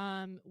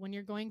 When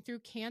you're going through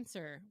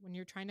cancer, when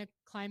you're trying to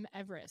climb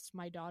Everest,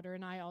 my daughter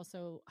and I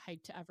also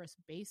hiked to Everest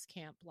Base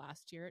Camp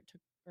last year.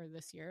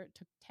 This year, it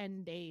took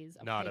 10 days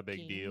of Not hiking. a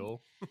big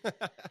deal.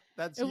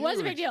 That's it huge. was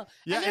a big deal.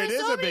 Yeah, it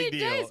is a big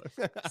deal.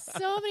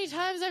 So many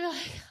times I'm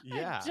like,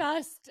 yeah. I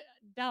just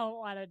don't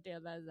want to do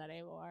this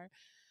anymore.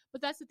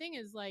 But that's the thing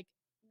is like,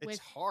 it's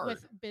hard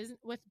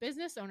with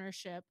business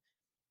ownership,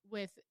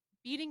 with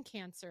beating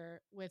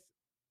cancer, with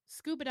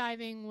scuba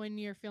diving when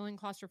you're feeling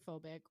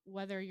claustrophobic,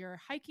 whether you're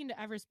hiking to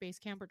Everest Base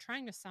Camp or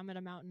trying to summit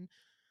a mountain,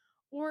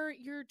 or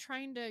you're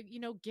trying to,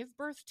 give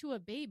birth to a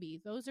baby.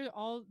 Those are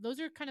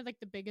kind of like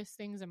the biggest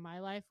things in my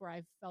life where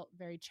I've felt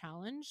very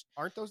challenged.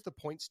 Aren't those the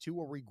points too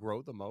where we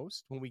grow the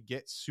most? When we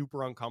get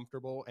super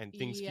uncomfortable and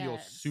things feel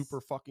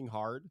super fucking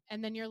hard.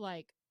 And then you're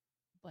like,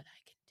 but I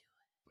can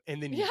do it.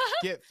 And then you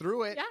get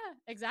through it. Yeah,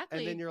 exactly.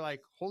 And then you're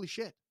like, holy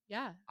shit.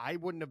 Yeah. I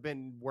wouldn't have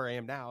been where I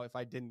am now if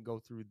I didn't go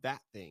through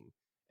that thing.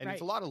 And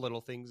it's a lot of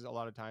little things. A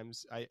lot of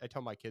times I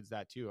tell my kids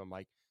that too. I'm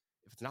like,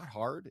 if it's not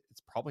hard,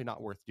 it's probably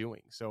not worth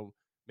doing. So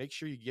make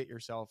sure you get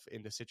yourself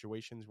into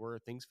situations where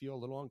things feel a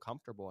little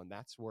uncomfortable, and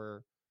that's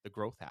where the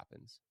growth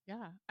happens.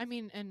 Yeah. I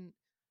mean, and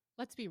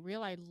let's be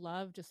real, I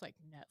love just like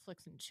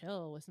Netflix and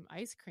chill with some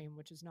ice cream,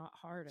 which is not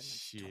hard and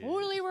it's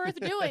totally worth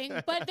doing,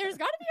 but there's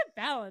got to be a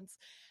balance.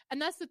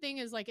 And that's the thing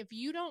is like, if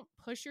you don't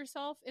push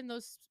yourself in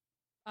those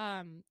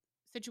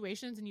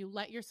situations and you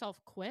let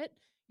yourself quit,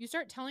 you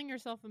start telling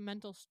yourself a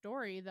mental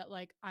story that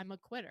like, I'm a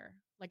quitter.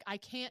 Like, I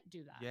can't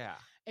do that. Yeah.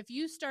 If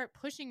you start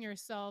pushing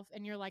yourself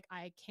and you're like,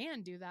 I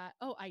can do that.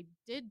 Oh, I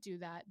did do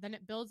that. Then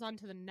it builds on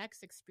to the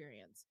next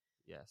experience.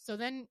 Yes. So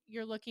then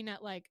you're looking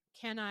at like,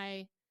 can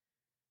I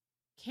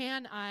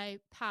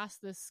pass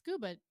this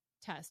scuba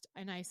test?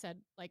 And I said,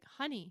 like,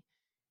 honey,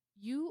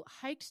 you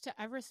hiked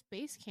to Everest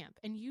Base Camp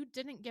and you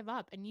didn't give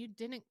up and you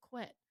didn't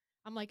quit.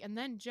 I'm like, and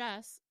then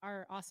Jess,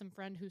 our awesome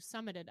friend who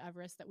summited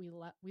Everest, that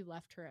we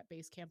left her at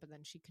base camp and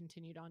then she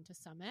continued on to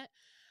summit.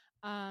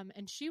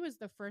 And she was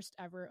the first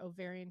ever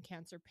ovarian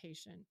cancer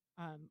patient,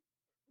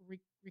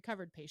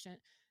 recovered patient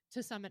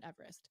to summit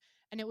Everest.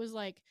 And it was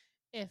like,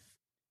 if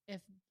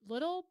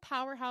little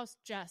powerhouse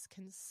Jess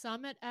can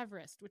summit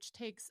Everest, which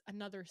takes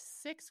another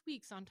 6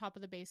 weeks on top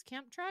of the base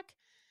camp trek,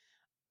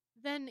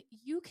 then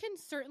you can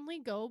certainly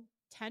go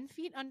 10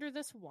 feet under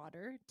this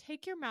water,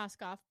 take your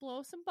mask off,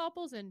 blow some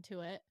bubbles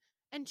into it,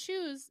 and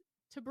choose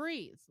to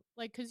breathe.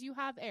 Like, because you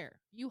have air.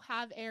 You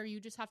have air.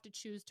 You just have to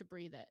choose to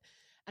breathe it.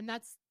 And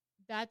that's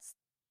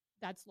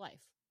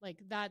life.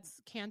 Like, that's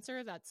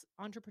cancer. That's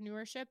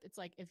entrepreneurship. It's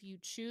like, if you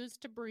choose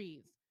to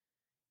breathe,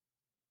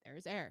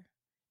 there's air.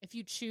 If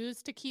you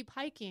choose to keep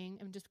hiking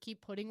and just keep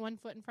putting one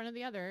foot in front of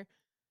the other,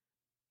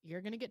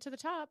 you're going to get to the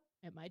top.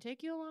 It might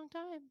take you a long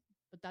time,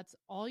 but that's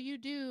all you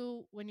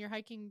do when you're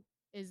hiking.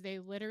 Is they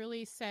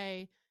literally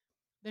say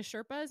the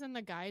Sherpas and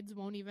the guides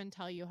won't even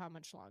tell you how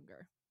much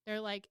longer. They're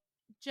like,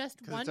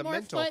 just one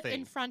more foot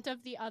in front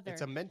of the other.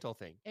 It's a mental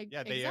thing.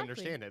 Yeah, they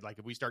understand it. Like,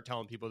 if we start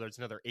telling people there's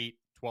another 8-12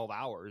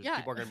 hours,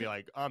 people are going to be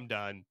like, I'm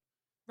done.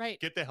 Right.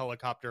 Get the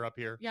helicopter up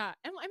here. Yeah.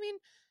 And I mean,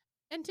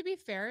 and to be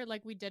fair,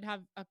 like, we did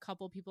have a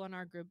couple people in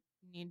our group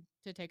need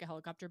to take a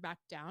helicopter back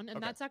down,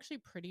 and that's actually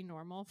pretty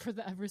normal for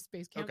the Everest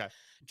Base Camp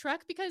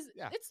trek, because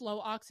it's low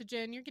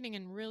oxygen. You're getting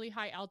in really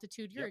high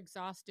altitude. You're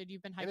exhausted.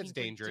 You've been hiking, and it's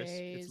dangerous.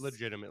 It's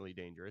legitimately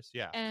dangerous.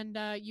 Yeah. And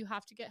you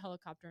have to get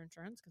helicopter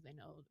insurance because they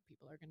know that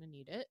people are going to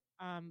need it.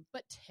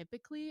 But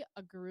typically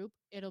a group,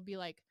 it'll be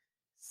like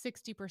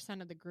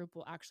 60% of the group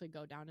will actually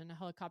go down in a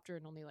helicopter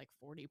and only like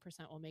 40%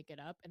 will make it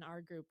up. In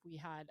our group, we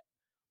had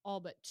all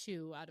but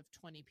 2 out of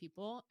 20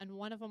 people, and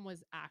one of them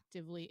was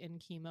actively in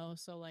chemo,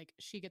 so like,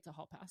 she gets a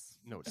hall pass.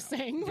 No doubt.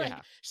 Saying like,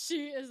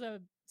 she is a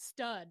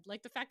stud.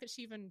 Like, the fact that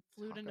she even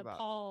flew to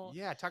Nepal.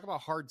 Talk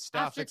about hard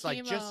stuff. It's chemo.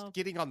 Like, just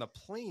getting on the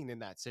plane in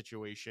that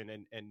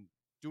situation and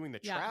doing the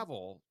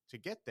travel to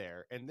get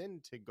there and then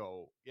to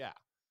go. Yeah.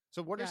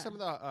 So what are some of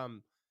the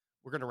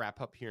we're going to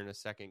wrap up here in a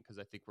second, because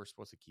I think we're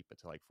supposed to keep it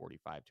to like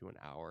 45 to an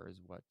hour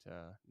is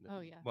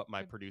what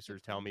my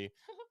producers tell me,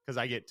 because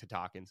I get to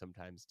talking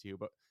sometimes too.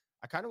 But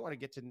I kind of want to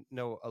get to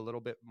know a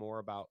little bit more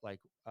about like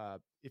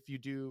if you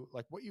do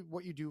like what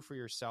you do for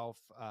yourself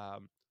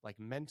like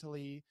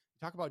mentally,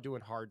 talk about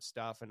doing hard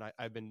stuff. And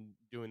I've been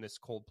doing this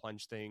cold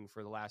plunge thing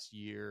for the last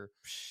year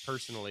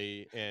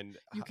personally. And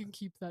you can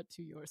keep that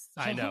to yourself.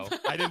 I know.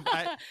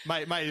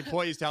 My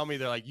employees tell me,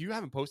 they're like, you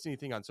haven't posted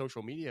anything on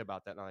social media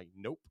about that. And I'm like,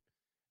 nope.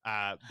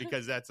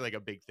 Because that's like a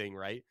big thing,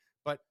 right?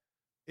 But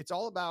it's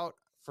all about,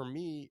 for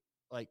me,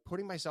 like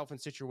putting myself in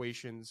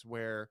situations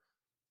where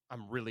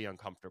I'm really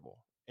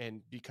uncomfortable.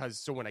 And because,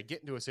 so when I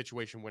get into a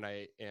situation when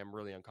I am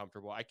really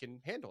uncomfortable, I can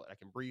handle it. I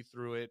can breathe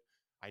through it.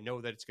 I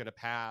know that it's going to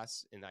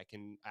pass, and I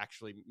can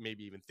actually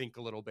maybe even think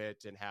a little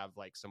bit and have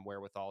like some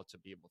wherewithal to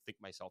be able to think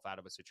myself out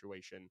of a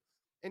situation.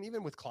 And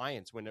even with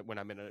clients, when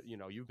I'm in a,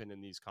 you've been in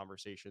these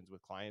conversations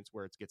with clients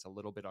where it gets a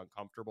little bit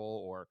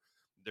uncomfortable, or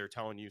they're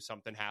telling you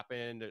something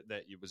happened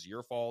that it was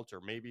your fault,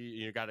 or maybe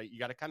you got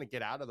to kind of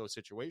get out of those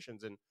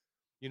situations. And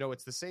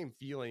it's the same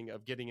feeling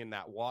of getting in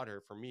that water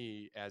for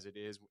me as it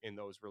is in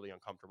those really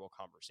uncomfortable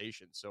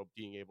conversations. So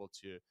being able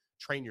to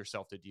train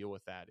yourself to deal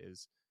with that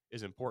is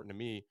important to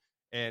me.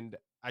 And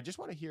I just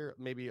want to hear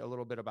maybe a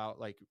little bit about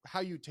like how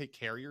you take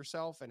care of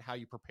yourself and how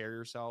you prepare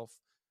yourself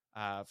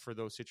for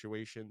those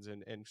situations,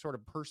 and sort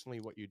of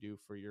personally what you do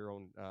for your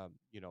own,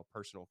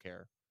 personal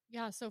care.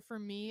 Yeah. So for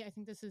me, I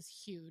think this is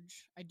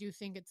huge. I do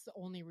think it's the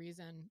only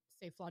reason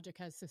Safe Logic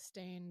has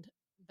sustained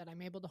that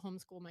I'm able to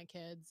homeschool my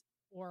kids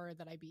or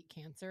that I beat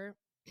cancer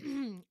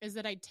is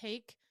that I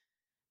take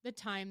the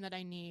time that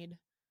I need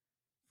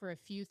for a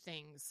few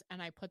things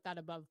and I put that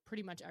above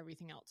pretty much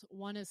everything else.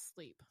 One is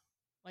sleep.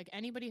 Like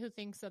anybody who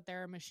thinks that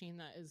they're a machine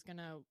that is going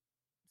to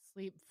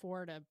sleep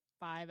 4 to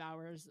 5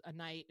 hours a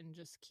night and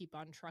just keep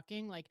on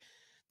trucking, like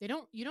you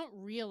don't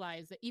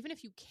realize that even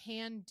if you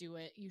can do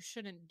it, you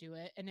shouldn't do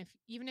it. And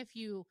even if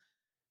you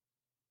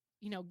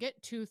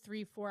get 2,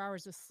 3, 4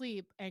 hours of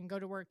sleep and go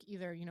to work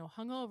either,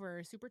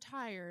 hungover, super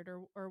tired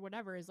or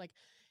whatever, is like,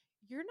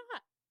 you're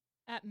not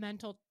at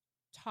mental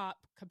top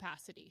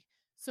capacity.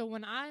 So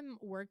when I'm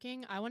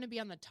working, I want to be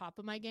on the top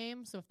of my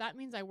game. So if that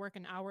means I work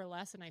an hour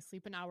less and I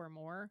sleep an hour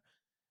more,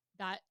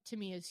 that to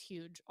me is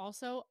huge.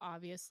 Also,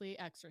 obviously,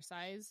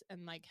 exercise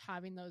and like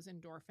having those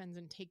endorphins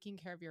and taking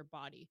care of your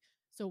body.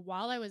 So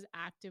while I was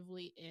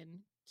actively in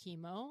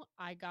chemo,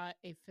 I got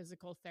a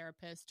physical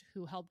therapist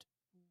who helped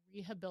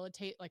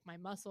rehabilitate like my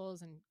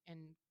muscles and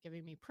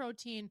giving me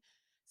protein.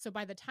 So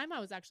by the time I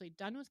was actually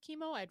done with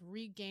chemo, I'd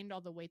regained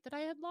all the weight that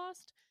I had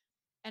lost.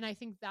 And I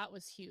think that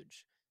was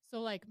huge. So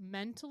like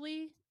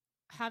mentally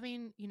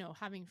having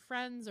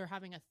friends or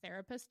having a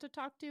therapist to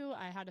talk to.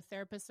 I had a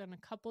therapist on a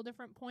couple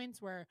different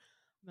points where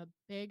I'm a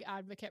big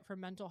advocate for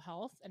mental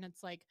health. And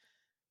it's like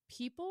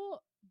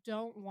people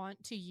don't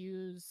want to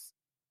use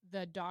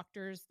the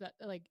doctors that,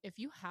 like, if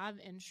you have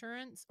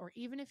insurance or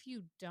even if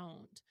you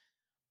don't,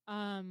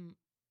 um,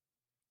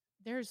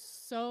 there's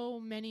so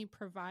many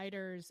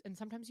providers and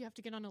sometimes you have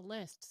to get on a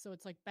list. So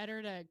it's like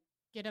better to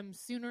get them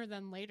sooner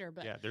than later.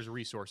 But Yeah, there's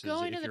resources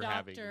going if to the you're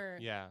doctor,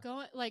 having,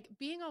 going like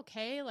being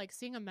okay, like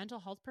seeing a mental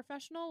health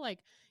professional, like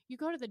you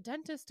go to the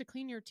dentist to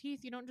clean your teeth.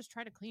 You don't just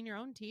try to clean your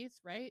own teeth,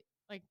 right?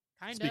 Like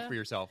kind of Speak for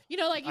yourself.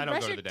 like you I don't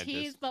brush go to your the teeth,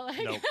 dentist. but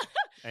like Nope.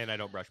 And I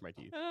don't brush my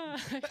teeth.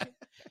 yes,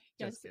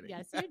 Just kidding.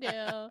 yes, you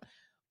do.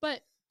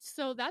 But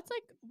so that's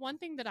like one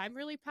thing that I'm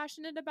really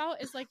passionate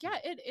about is like, yeah,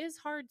 it is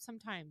hard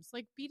sometimes.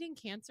 Like beating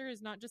cancer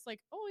is not just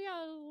like, oh yeah,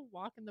 I'll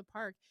walk in the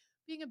park.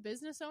 Being a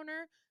business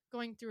owner,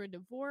 going through a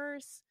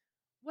divorce,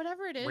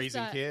 whatever it is,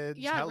 Raising that kids.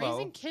 yeah, Hello.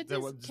 raising kids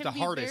can the be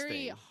hardest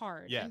very thing.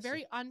 hard Yes. and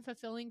very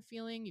unfulfilling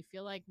feeling. You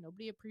feel like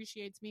nobody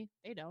appreciates me.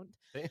 They don't.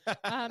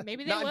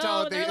 Maybe they Not will.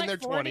 until They're in like their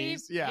 40,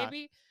 20s. Yeah.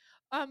 maybe.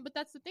 But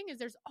that's the thing is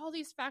there's all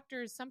these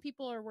factors. Some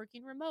people are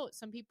working remote.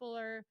 Some people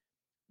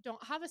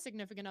don't have a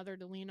significant other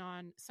to lean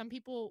on. Some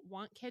people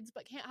want kids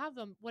but can't have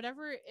them.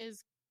 Whatever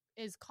is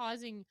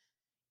causing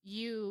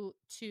you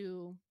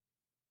to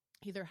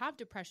either have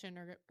depression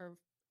or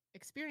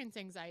experience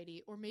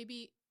anxiety, or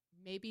maybe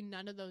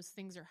none of those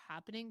things are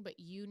happening, but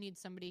you need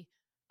somebody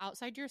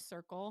outside your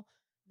circle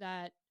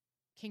that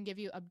can give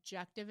you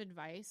objective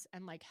advice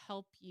and like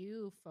help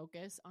you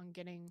focus on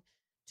getting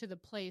to the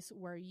place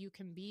where you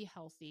can be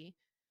healthy.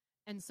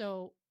 And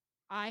so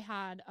I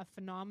had a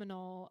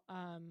phenomenal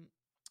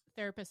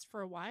therapist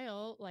for a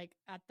while, like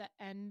at the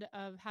end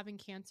of having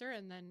cancer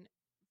and then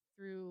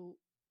through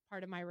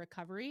part of my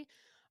recovery.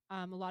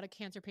 A lot of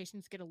cancer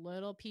patients get a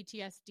little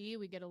PTSD.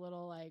 We get a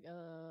little like,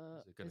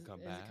 is it gonna come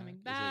back? Is it coming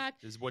back?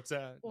 Is what's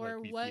that? Or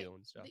like what, feel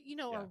and stuff.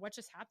 or what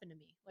just happened to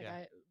me? Like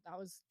that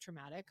was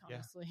traumatic.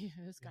 Honestly,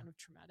 it was kind of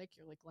traumatic.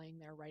 You're like laying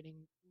there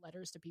writing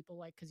letters to people,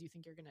 like, cause you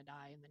think you're going to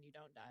die and then you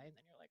don't die. And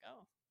then you're like,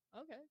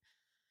 oh, okay.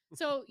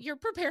 So you're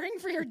preparing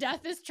for your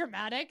death is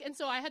traumatic. And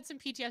so I had some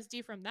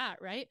PTSD from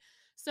that. Right.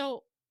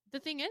 So the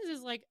thing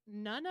is like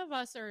none of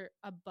us are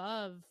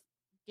above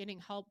getting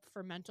help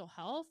for mental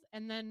health.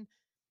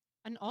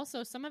 And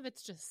also some of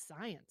it's just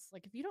science.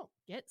 Like if you don't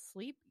get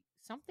sleep,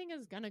 something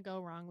is going to go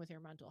wrong with your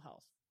mental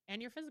health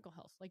and your physical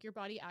health. Like your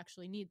body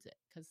actually needs it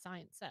because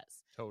science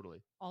says. Totally.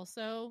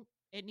 Also,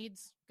 it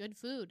needs good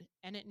food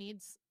and it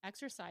needs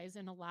exercise,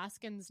 and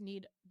Alaskans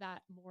need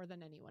that more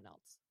than anyone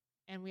else.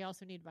 And we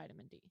also need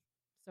vitamin D.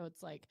 So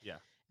it's like, if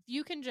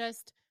you can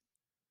just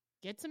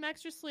get some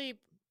extra sleep,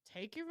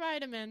 take your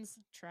vitamins,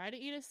 try to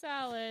eat a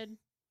salad.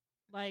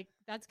 Like,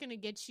 that's going to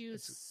get you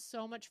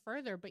so much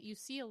further. But you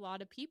see a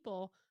lot of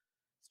people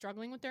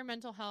struggling with their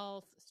mental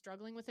health,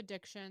 struggling with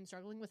addiction,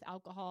 struggling with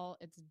alcohol.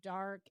 It's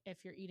dark.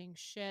 If you're eating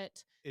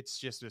shit, it's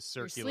just a you're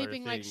circular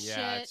sleeping thing. like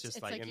Yeah, shit. it's just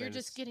It's like, like and you're then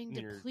just getting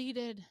and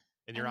depleted.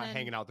 you're not then,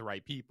 hanging out with the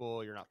right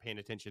people. You're not paying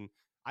attention.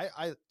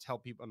 I tell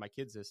people, my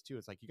kids this too.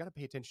 It's like, you got to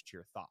pay attention to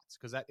your thoughts,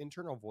 because that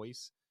internal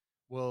voice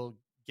will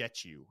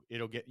get you.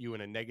 It'll get you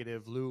in a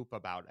negative loop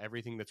about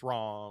everything that's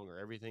wrong or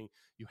everything.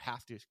 You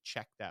have to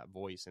check that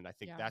voice. And I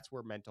think that's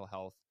where mental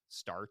health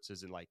starts,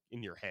 is in like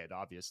in your head,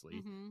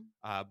 obviously.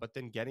 But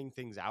then getting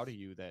things out of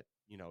you that,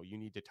 you know, you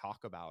need to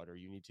talk about or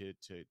you need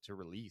to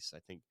release. I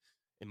think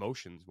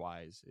emotions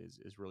wise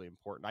is really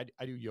important.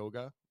 I do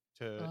yoga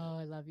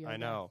I love yoga. I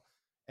know.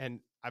 And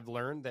I've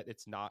learned that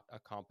it's not a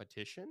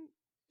competition,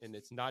 and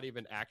it's not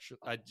even actual.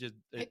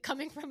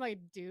 Coming from a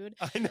dude,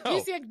 I know.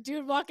 You see a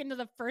dude walk into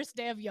the first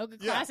day of yoga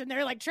class and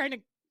they're like trying to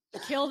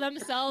kill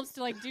themselves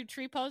to like do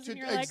tree poses, and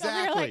you're like, over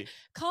here, like,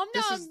 calm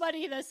down,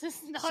 buddy. This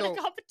is not a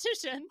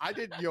competition.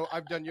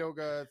 I've done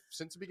yoga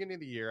since the beginning of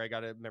the year. I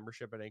got a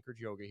membership at Anchorage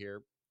Yoga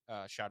here.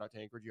 Shout out to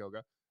Anchorage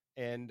Yoga.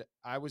 And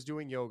I was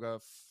doing yoga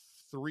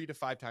 3 to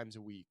 5 times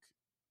a week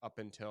up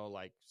until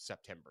like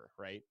September,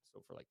 right?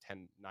 So for like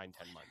 10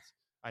 months.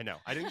 I know.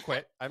 I didn't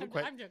quit. I haven't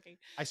quit. I'm joking.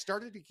 I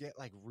started to get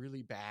like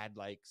really bad,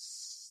 like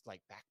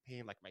back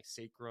pain, like my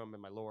sacrum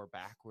and my lower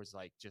back was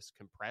like just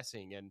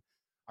compressing. And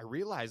I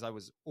realized I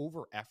was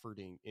over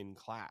efforting in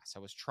class. I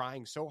was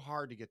trying so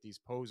hard to get these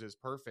poses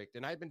perfect.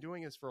 And I'd been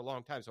doing this for a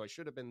long time. So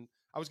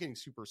I was getting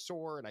super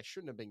sore, and I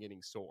shouldn't have been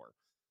getting sore.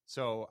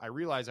 So I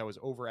realized I was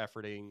over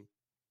efforting,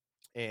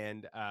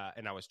 and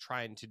I was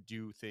trying to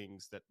do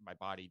things that my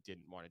body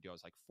didn't want to do. I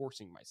was like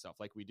forcing myself,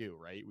 like we do,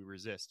 right? We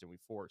resist and we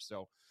force.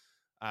 So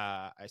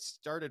I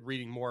started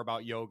reading more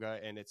about yoga,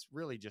 and it's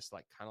really just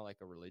like kind of like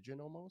a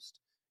religion almost.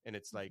 And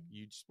it's like,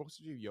 you're supposed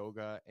to do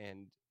yoga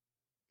and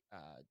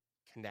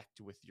connect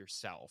with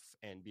yourself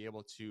and be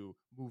able to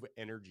move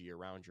energy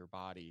around your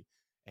body.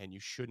 And you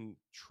shouldn't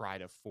try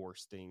to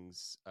force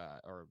things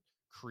or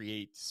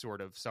create sort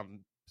of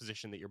some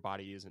position that your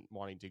body isn't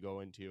wanting to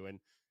go into. And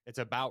it's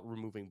about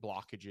removing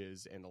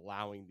blockages and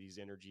allowing these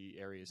energy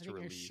areas to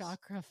release. Your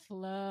chakra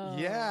flow.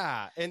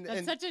 Yeah.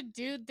 That's such a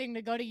dude thing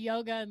to go to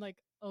yoga and like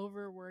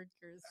overwork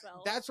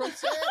yourself. That's what I'm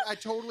saying. I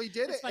totally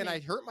did it. Funny. And I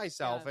hurt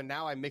myself. And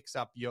now I mix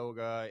up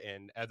yoga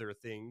and other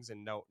things,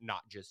 and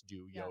not just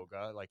do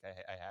yoga like I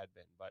had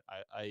been. But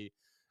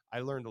I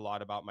learned a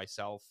lot about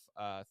myself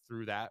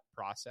through that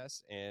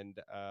process. And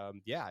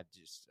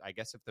just, I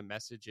guess if the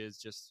message is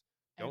just,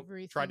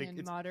 don't try to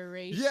in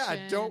moderation.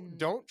 Yeah,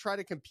 don't try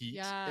to compete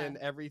in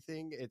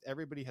everything.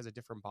 Everybody has a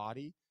different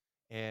body,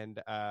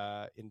 and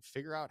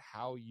figure out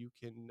how you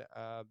can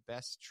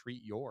best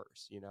treat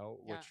yours,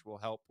 which will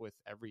help with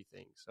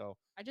everything. So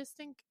I just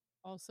think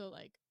also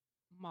like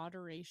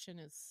moderation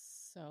is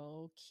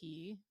so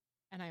key,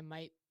 and I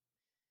might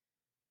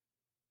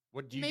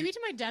maybe to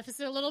my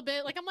deficit a little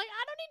bit. Like, I'm like,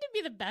 I don't need to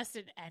be the best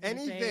at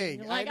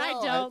anything. Like, I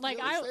don't. Like,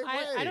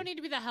 I don't need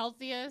to be the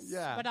healthiest,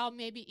 but I'll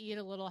maybe eat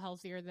a little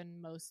healthier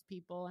than most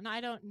people. And I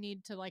don't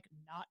need to like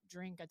not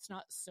drink. It's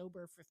not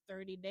sober for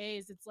 30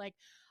 days. It's like,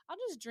 I'll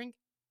just drink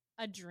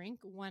a drink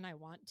when I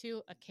want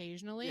to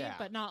occasionally,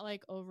 but not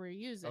like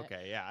overuse it.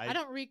 Okay. Yeah. I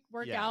don't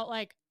work out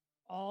like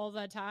all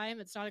the time.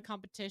 It's not a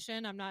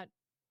competition. I'm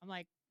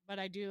like, but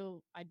I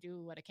do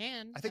what I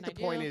can. I think the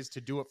point is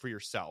to do it for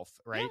yourself,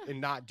 right? And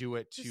not do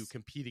it to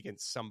compete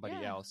against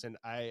somebody else. And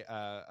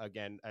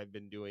I've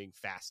been doing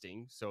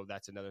fasting. So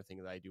that's another thing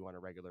that I do on a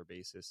regular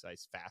basis. I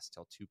fast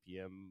till 2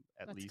 p.m.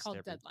 at least. Called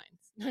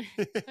deadlines.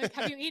 Like,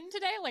 have you eaten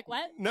today? Like,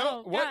 what?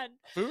 No, what? God.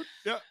 Food?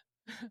 Yeah.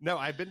 No,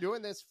 I've been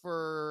doing this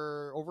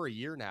for over a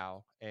year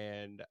now,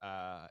 and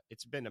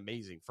it's been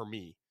amazing for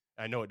me.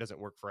 I know it doesn't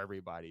work for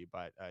everybody,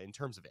 but in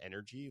terms of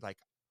energy, like,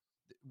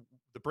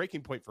 the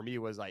breaking point for me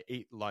was I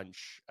ate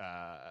lunch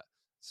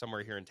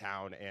somewhere here in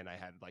town, and I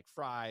had like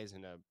fries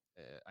and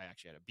I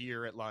actually had a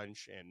beer at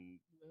lunch, and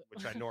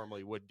which I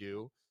normally would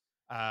do,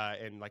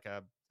 and like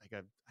a I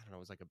don't know, it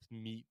was like a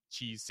meat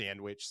cheese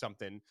sandwich,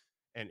 something,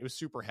 and it was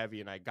super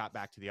heavy. And I got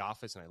back to the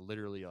office, and I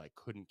literally like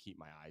couldn't keep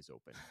my eyes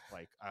open.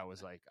 Like, I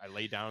was like, I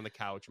lay down on the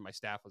couch, and my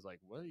staff was like,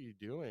 "What are you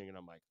doing?" And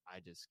I'm like, "I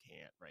just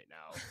can't right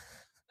now."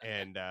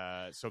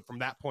 And so from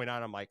that point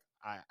on, I'm like,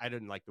 I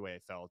didn't like the way I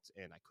felt,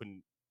 and I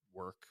couldn't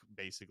work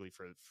basically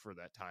for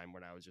that time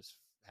when I was just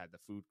had the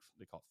food,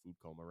 they call it food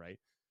coma, right?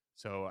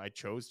 So I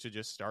chose to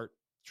just start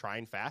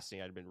trying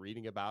fasting. I'd been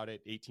reading about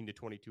it. 18 to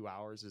 22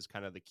 hours is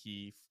kind of the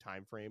key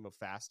time frame of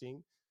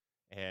fasting.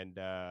 And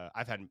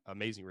I've had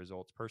amazing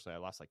results personally. I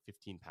lost like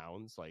 15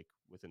 pounds like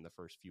within the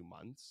first few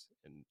months,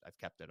 and I've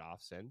kept it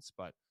off since.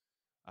 But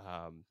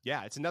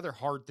it's another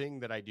hard thing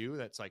that I do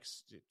that's like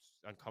it's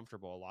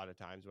uncomfortable a lot of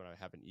times when I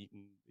haven't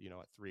eaten,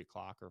 at 3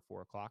 o'clock or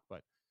 4 o'clock.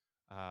 But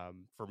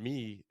for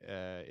me,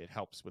 it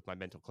helps with my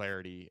mental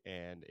clarity,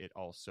 and it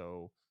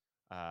also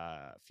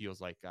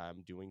feels like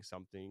I'm doing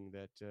something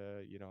that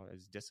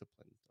is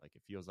disciplined. Like,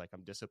 it feels like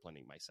I'm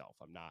disciplining myself.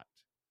 I'm not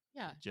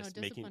Yeah. Just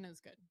no, discipline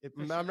is good.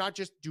 For I'm sure. not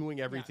just doing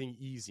everything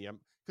easy.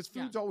 Because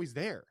food's always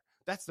there.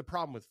 That's the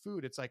problem with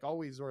food. It's like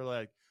always we're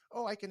like,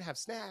 oh, I can have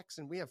snacks,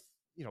 and we have,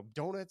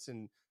 donuts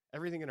and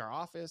everything in our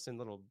office and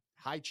little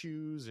high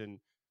chews and,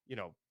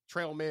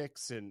 trail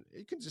mix, and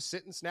you can just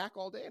sit and snack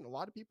all day. And a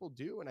lot of people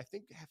do. And I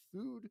think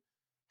food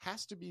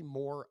has to be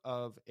more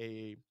of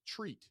a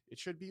treat. It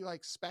should be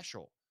like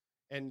special.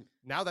 And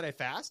now that I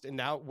fast, and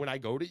now when I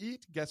go to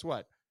eat, guess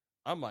what?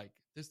 I'm like,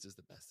 this is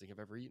the best thing I've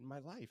ever eaten in my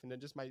life. And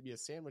it just might be a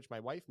sandwich my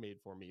wife made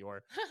for me,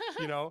 or,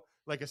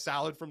 like a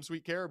salad from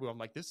Sweet Caribou. I'm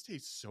like, this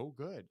tastes so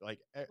good. Like,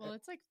 well,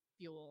 it's like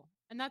fuel.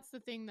 And that's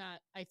the thing that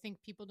I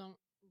think people don't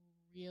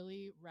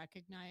really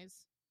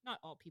recognize. Not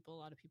all people, a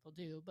lot of people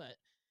do, but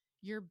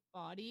your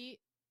body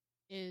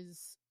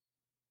is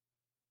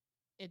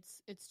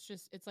it's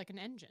like an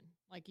engine.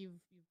 Like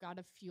you've got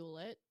to fuel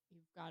it.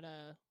 You've got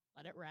to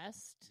let it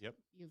rest. Yep.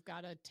 You've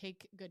got to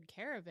take good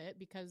care of it,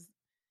 because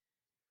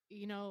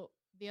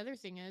the other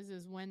thing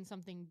is when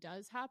something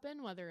does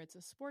happen, whether it's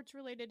a sports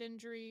related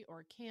injury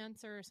or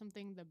cancer or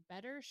something, the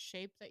better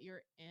shape that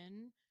you're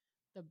in,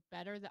 the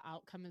better the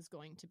outcome is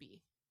going to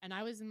be. And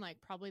I was in like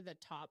probably the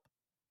top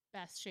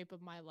best shape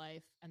of my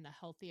life and the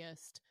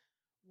healthiest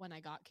when I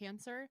got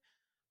cancer.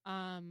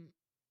 And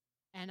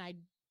I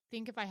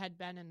think if I had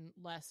been in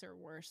less or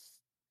worse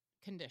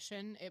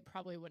condition, it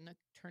probably wouldn't have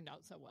turned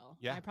out so well.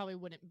 Yeah. I probably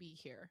wouldn't be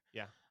here.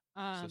 Yeah.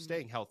 So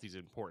staying healthy is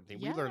an important thing.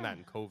 We learned that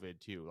in COVID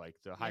too, like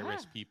the high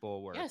risk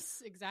people were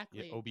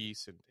exactly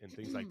obese and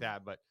things like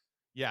that. But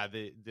yeah,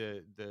 the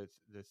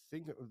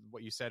thing,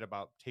 what you said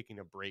about taking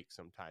a break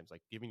sometimes,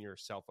 like giving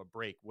yourself a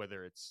break,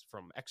 whether it's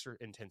from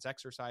intense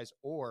exercise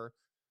or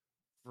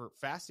for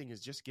fasting,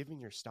 is just giving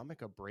your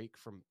stomach a break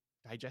from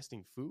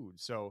digesting food.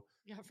 So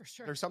yeah, for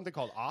sure. There's something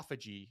called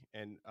autophagy,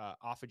 and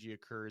autophagy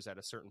occurs at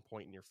a certain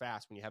point in your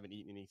fast when you haven't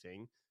eaten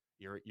anything.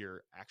 Your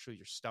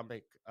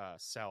stomach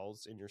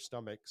cells in your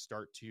stomach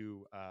start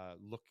to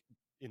look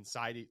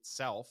inside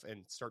itself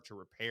and start to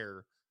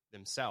repair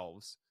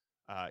themselves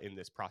in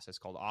this process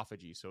called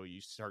autophagy. So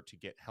you start to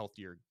get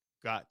healthier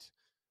gut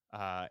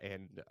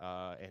and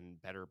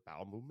better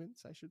bowel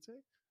movements, I should say.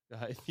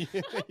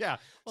 Yeah.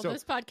 Well,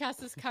 this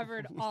podcast has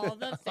covered all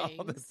the things.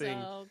 All the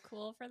things. So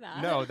cool for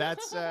that. No,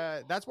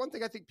 that's one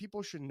thing I think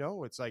people should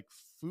know. It's like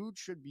food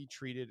should be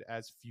treated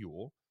as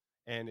fuel,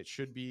 and it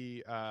should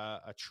be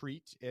a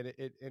treat. And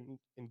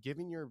and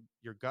giving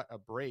your gut a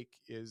break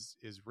is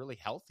really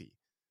healthy.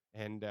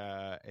 And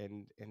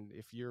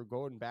if you're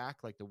going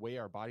back, like the way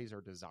our bodies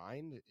are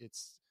designed,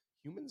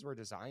 humans were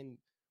designed.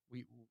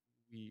 We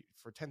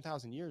for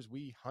 10,000 years,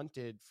 we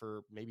hunted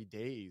for maybe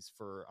days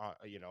for,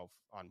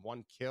 on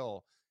one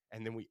kill.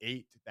 And then we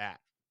ate that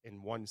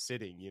in one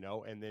sitting,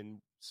 and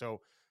then,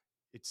 so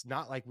it's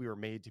not like we were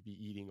made to be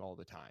eating all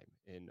the time,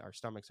 and our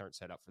stomachs aren't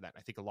set up for that.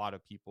 I think a lot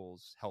of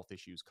people's health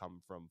issues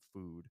come from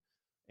food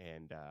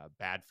and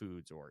bad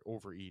foods or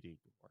overeating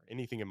or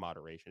anything in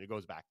moderation. It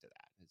goes back to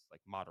that. It's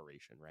like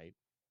moderation, right?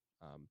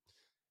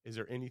 Is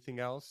there anything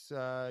else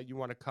you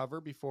want to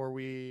cover before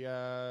we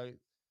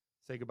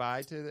say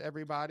goodbye to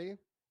everybody?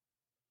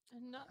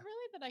 Not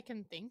really that I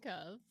can think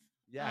of.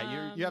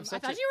 Yeah, you have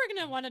such. I thought you were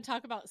going to want to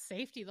talk about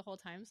safety the whole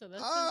time, so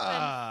this has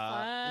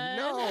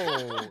been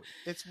fun. No,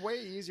 it's way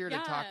easier to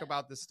talk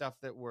about the stuff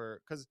that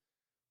because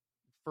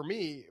for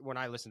me, when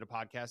I listen to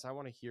podcasts, I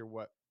want to hear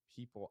what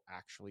people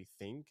actually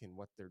think and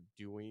what they're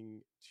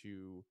doing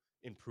to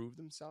improve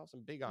themselves.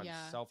 I'm big on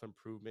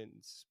self-improvement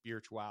and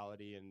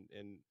spirituality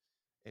and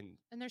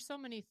there's so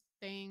many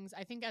things.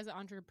 I think as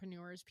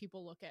entrepreneurs,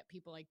 people look at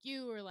people like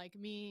you or like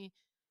me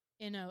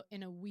in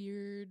a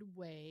weird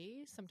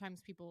way. Sometimes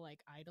people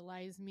like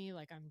idolize me,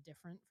 like I'm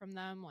different from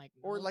them, like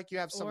or like you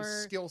have some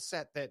skill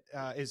set that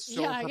is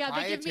so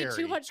proprietary. They give me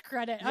too much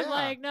credit. I'm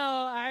like, no,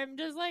 I'm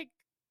just like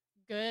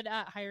good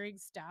at hiring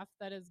staff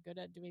that is good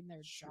at doing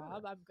their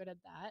job. I'm good at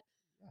that.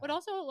 But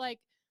also like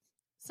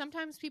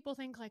sometimes people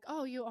think like,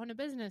 oh, you own a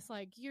business,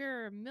 like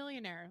you're a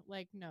millionaire.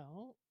 Like,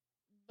 no,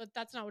 but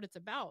that's not what it's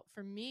about.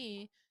 For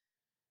me,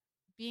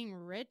 being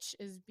rich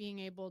is being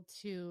able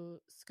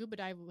to scuba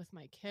dive with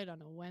my kid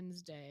on a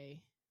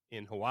Wednesday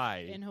in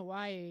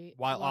Hawaii,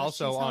 while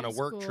also on a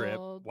work trip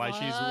while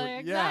she's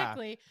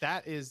exactly.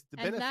 That is the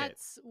benefit.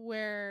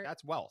 And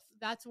that's wealth.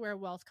 That's where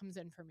wealth comes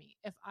in for me.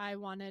 If I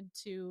wanted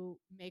to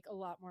make a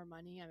lot more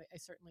money, I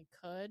certainly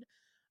could.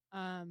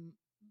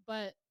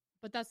 But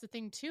that's the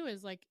thing too,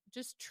 is like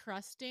just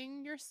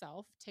trusting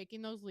yourself,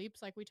 taking those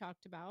leaps like we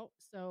talked about.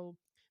 So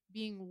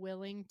being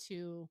willing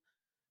to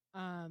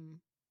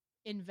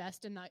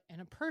invest in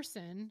a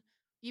person,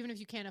 even if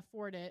you can't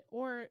afford it,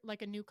 or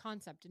like a new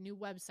concept, a new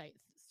website,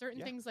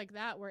 certain things like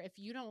that, where if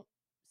you don't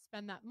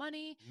spend that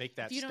money,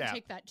 if you don't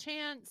take that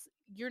chance,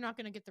 you're not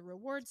going to get the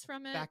rewards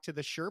from it. Back to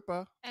the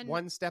Sherpa, and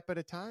one step at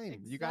a time.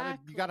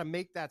 Exactly. You got to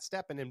make that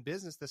step. And in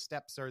business, the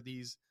steps are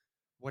these,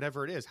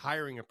 whatever it is,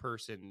 hiring a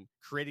person,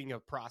 creating a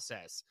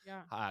process,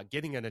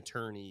 getting an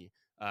attorney,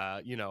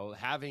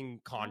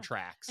 having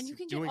contracts, and you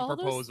can doing get all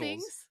proposals. Those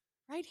things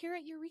right here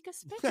at Eureka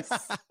Space.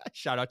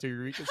 Shout out to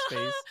Eureka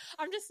Space.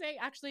 I'm just saying,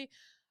 actually,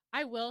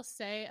 I will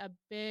say a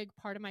big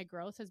part of my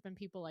growth has been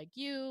people like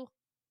you,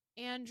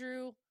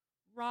 Andrew,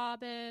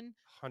 Robin,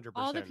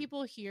 all the 100%.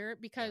 people here,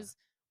 because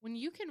when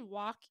you can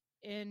walk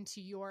into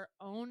your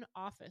own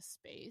office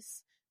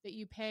space that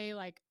you pay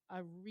like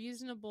a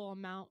reasonable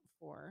amount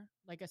for,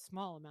 like a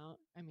small amount,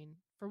 I mean,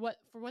 for what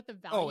the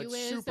value it's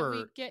is that we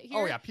super. get Oh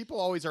here. yeah, people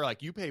always are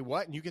like, you pay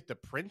what, and you get the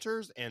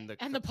printers and the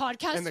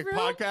podcast and the room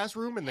podcast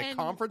room and the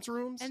conference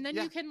rooms, and then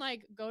you can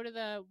like go to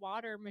the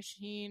water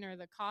machine or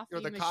the coffee or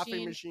the machine,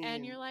 coffee machine,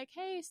 and you're like,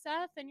 hey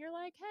Seth, and you're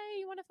like, hey,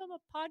 you want to film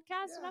a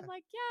podcast? And I'm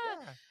like,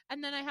 yeah.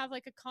 And then I have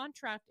like a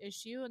contract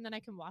issue, and then I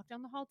can walk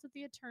down the hall to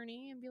the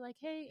attorney and be like,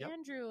 hey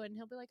Andrew, and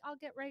he'll be like, I'll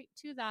get right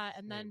to that.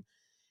 And then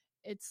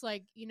it's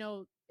like,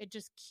 it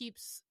just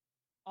keeps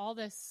all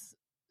this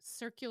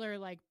circular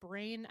like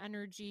brain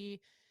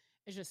energy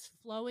is just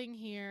flowing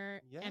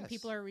here. And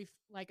people are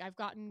like, I've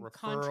gotten referrals,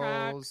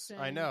 contracts.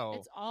 I know.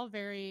 It's all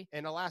very,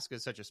 and Alaska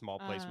is such a small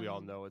place. We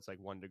all know it's like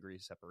 1 degree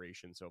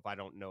separation. So if I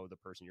don't know the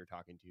person you're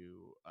talking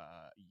to,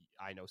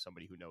 I know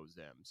somebody who knows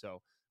them.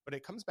 So, but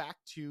it comes back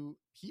to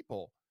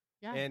people.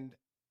 Yeah. And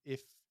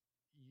if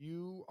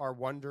you are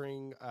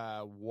wondering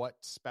what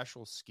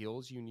special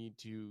skills you need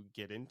to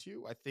get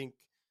into, I think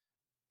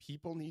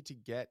people need to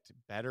get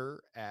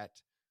better at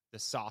the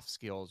soft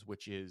skills,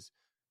 which is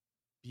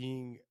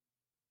being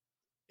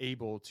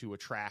able to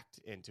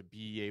attract and to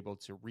be able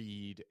to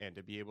read and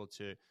to be able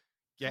to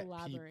get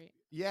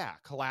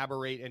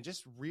collaborate and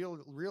just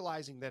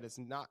realizing that it's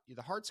not,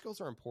 the hard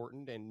skills are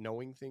important, and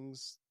knowing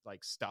things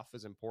like stuff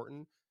is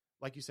important.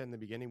 Like you said in the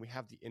beginning, we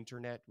have the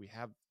internet, we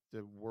have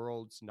the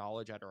world's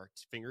knowledge at our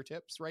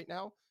fingertips right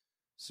now.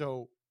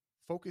 So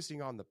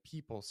focusing on the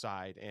people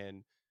side,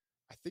 and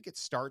I think it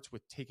starts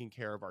with taking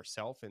care of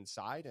ourselves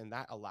inside, and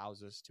that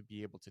allows us to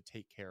be able to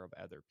take care of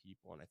other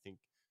people. And I think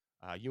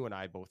you and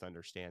I both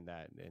understand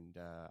that, and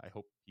I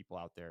hope people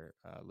out there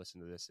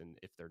listen to this, and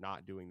if they're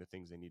not doing the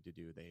things they need to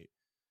do,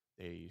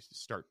 they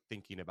start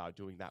thinking about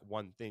doing that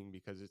one thing,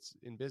 because it's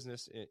in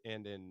business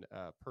and in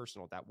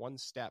personal. That one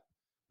step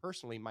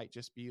personally might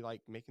just be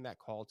like making that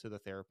call to the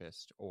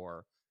therapist,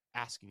 or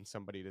asking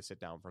somebody to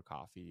sit down for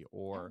coffee,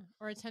 or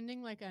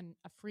attending like a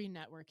free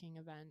networking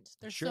event.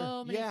 There's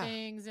so many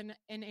things in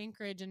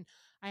Anchorage, and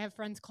I have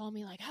friends call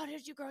me like, how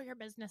did you grow your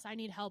business? I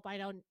need help. I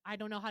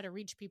don't know how to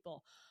reach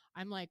people.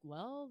 I'm like,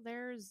 well,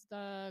 there's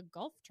the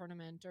golf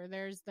tournament, or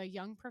there's the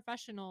young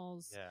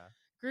professionals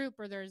group,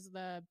 or there's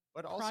the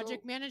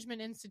Project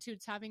Management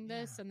Institute's having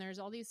this, and there's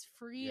all these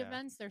free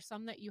events. There's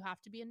some that you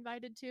have to be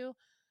invited to.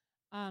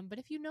 But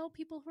if you know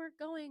people who are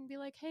going, be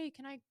like, hey,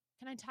 can I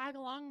tag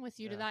along with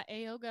you to that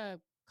AYoga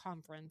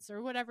conference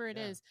or whatever it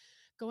is?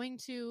 Going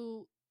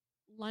to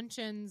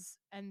luncheons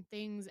and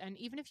things, and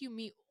even if you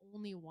meet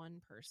only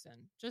one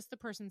person, just the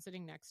person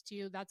sitting next to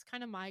you, that's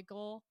kind of my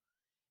goal.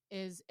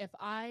 Is if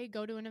I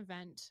go to an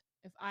event,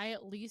 if I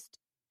at least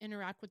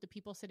interact with the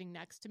people sitting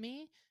next to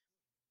me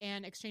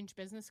and exchange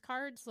business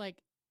cards, like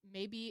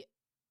maybe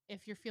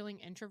if you're feeling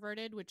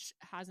introverted, which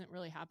hasn't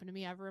really happened to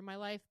me ever in my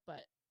life,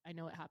 but I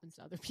know it happens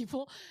to other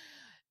people,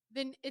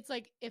 then it's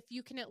like, if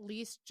you can at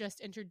least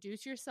just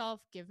introduce yourself,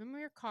 give them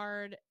your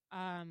card.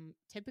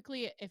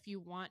 Typically, if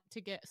you want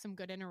to get some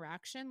good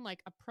interaction,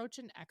 like approach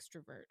an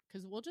extrovert,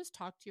 because we'll just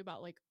talk to you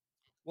about like,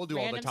 we'll do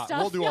all the talking.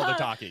 We'll do all the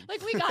talking.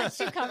 Like, we got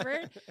you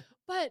covered.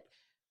 But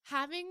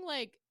having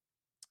like,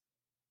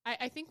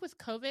 I think with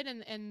COVID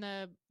and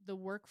the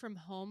work from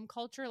home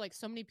culture, like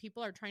so many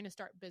people are trying to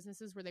start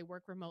businesses where they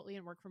work remotely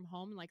and work from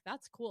home. And like,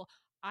 that's cool.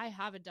 I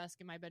have a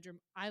desk in my bedroom.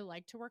 I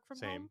like to work from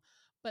home,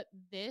 but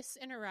this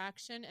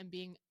interaction and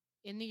being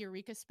in the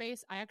Eureka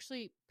space, I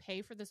actually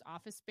pay for this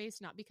office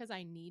space, not because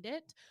I need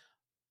it,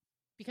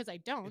 because I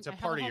don't. It's a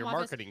part of your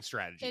marketing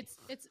strategy.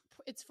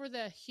 It's for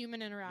the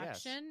human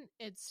interaction.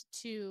 It's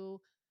to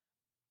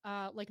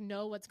like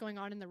know what's going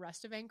on in the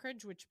rest of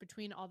Anchorage, which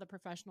between all the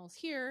professionals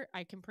here,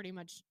 I can pretty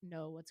much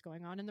know what's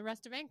going on in the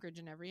rest of Anchorage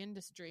in every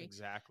industry.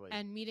 Exactly.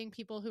 And meeting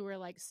people who are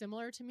like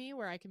similar to me,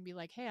 where I can be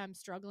like, hey, I'm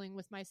struggling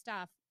with my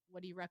staff.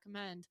 What do you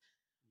recommend?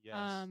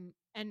 Yes.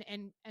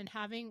 And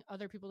having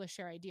other people to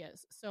share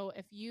ideas. So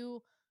if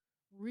you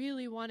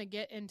really want to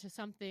get into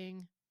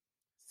something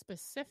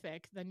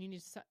specific, then you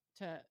need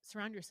to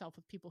surround yourself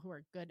with people who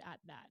are good at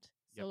that.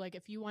 So like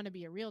if you want to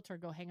be a realtor,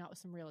 go hang out with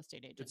some real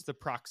estate agents. It's the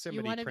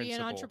proximity principle. You want to principle.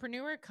 be an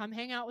entrepreneur? Come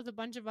hang out with a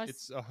bunch of us.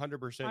 It's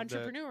 100%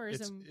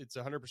 entrepreneurs. It's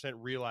 100%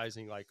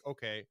 realizing like,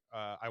 okay,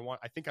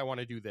 I think I want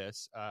to do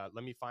this.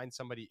 Let me find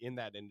somebody in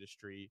that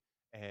industry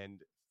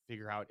and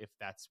figure out if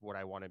that's what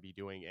I want to be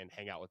doing, and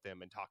hang out with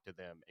them and talk to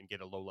them and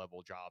get a low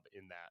level job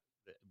in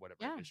that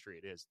whatever industry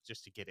it is,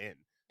 just to get in.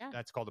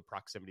 That's called the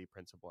proximity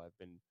principle. I've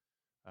been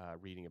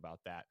reading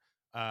about that.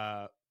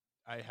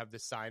 I have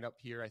this sign up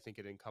here. I think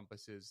it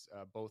encompasses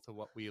both of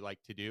what we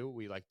like to do.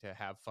 We like to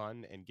have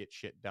fun and get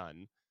shit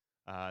done.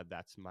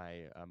 That's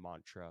my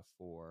mantra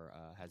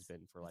has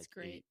been for like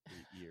 8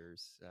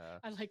 years.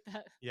 I like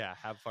that. Yeah,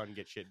 have fun,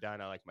 get shit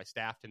done. I like my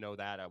staff to know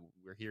that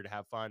we're here to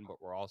have fun,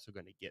 but we're also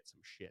going to get some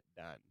shit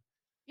done.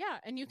 Yeah,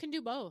 and you can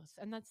do both.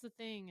 And that's the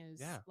thing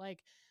is like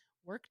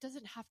work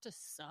doesn't have to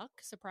suck.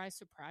 Surprise,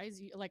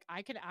 surprise. Like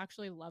I could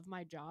actually love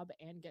my job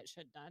and get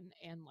shit done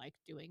and like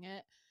doing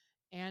it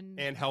and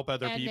help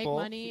other and people.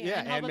 make money Yeah,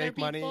 and help and other make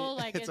money. people.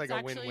 Like It's like a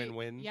actually,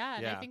 win-win-win. yeah.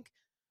 And I think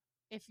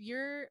if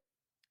you're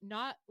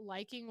not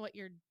liking what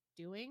you're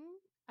doing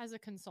as a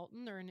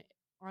consultant or an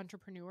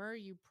entrepreneur,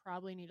 you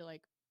probably need to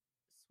like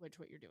switch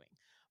what you're doing.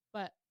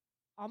 But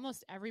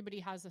almost everybody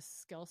has a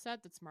skill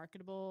set that's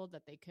marketable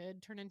that they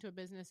could turn into a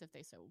business if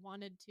they so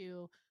wanted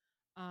to.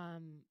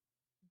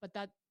 But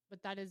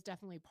that is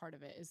definitely part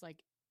of it, is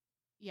like,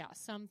 yeah,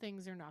 some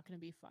things are not going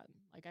to be fun.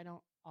 Like I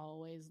don't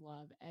always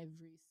love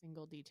every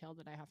single detail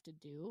that I have to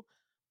do,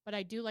 but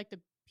I do like the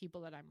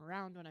people that I'm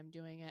around when I'm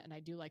doing it, and I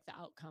do like the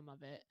outcome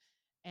of it,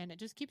 and it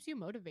just keeps you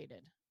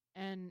motivated.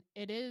 And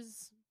it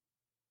is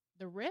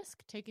the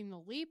risk, taking the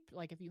leap.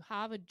 Like if you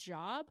have a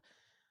job,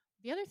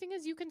 the other thing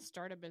is you can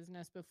start a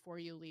business before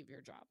you leave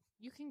your job.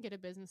 You can get a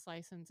business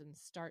license and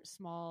start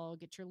small,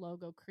 get your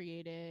logo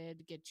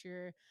created, get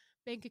your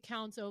bank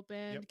accounts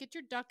opened, get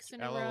your ducks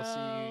in a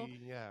row.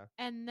 Yeah.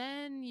 And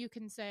then you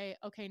can say,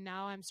 okay,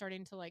 now I'm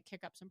starting to like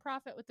kick up some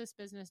profit with this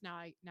business.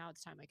 Now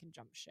it's time I can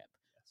jump ship.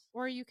 Yes.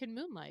 Or you can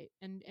moonlight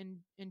and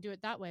do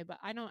it that way. But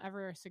I don't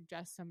ever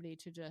suggest somebody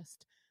to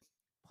just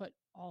put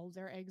all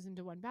their eggs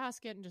into one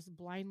basket and just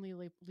blindly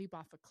leap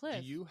off a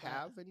cliff. Do you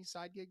have any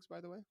side gigs, by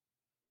the way?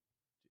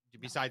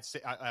 Besides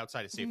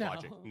outside of Safe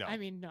Logic? No. I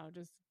mean, no,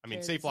 just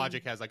Safe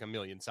Logic has like a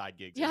million side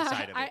gigs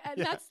inside of it.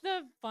 That's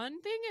the fun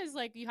thing, is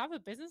like you have a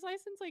business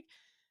license, like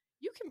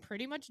you can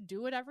pretty much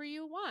do whatever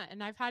you want.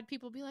 And I've had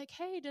people be like,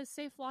 hey, does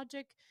Safe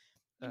Logic,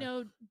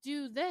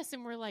 do this?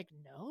 And we're like,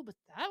 no, but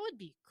that would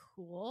be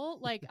cool.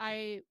 Like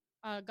I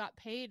got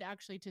paid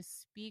actually to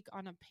speak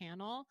on a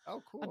panel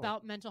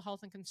about mental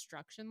health and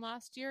construction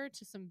last year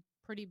to some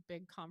pretty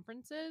big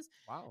conferences.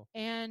 Wow.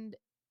 And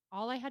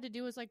all I had to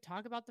do was like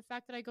talk about the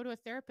fact that I go to a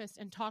therapist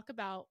and talk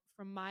about,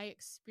 from my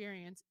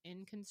experience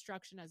in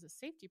construction as a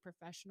safety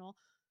professional,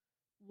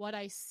 what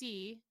I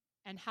see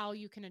and how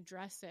you can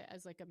address it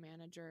as like a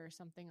manager or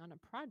something on a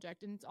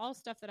project. And it's all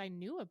stuff that I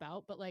knew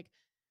about, but like,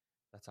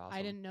 that's awesome.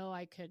 I didn't know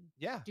I could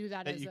do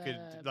that as you a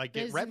could like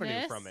business. get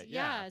revenue from it.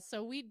 Yeah.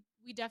 So we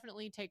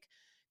definitely take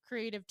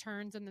creative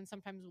turns, and then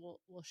sometimes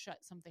we'll shut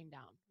something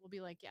down. We'll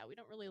be like, yeah, we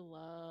don't really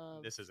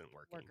love this isn't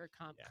working. Worker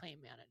comp claim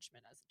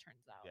management, as it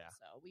turns out. Yeah.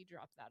 So we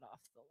drop that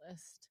off the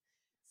list.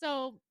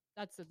 So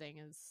that's the thing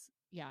is,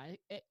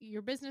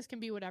 your business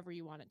can be whatever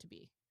you want it to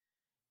be.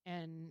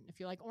 And if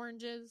you like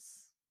oranges,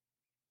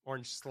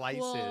 orange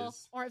slices, cool.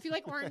 Or if you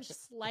like orange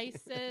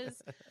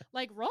slices,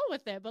 like roll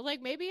with it. But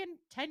like maybe in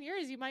 10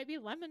 years you might be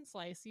lemon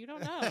slice. You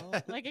don't know.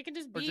 Like it can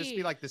just be, or just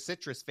be like the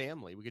citrus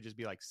family. We could just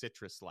be like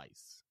citrus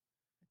slice.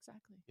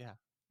 Exactly. Yeah.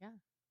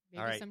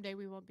 Maybe someday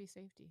we won't be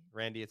safety.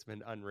 Randee, it's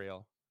been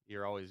unreal.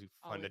 You're always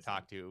fun to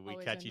talk to. We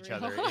catch each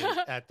unreal.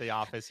 other at the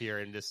office here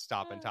and just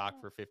stop and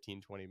talk for 15,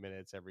 20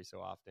 minutes every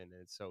so often.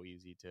 And it's so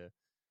easy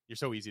you're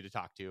so easy to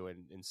talk to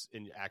and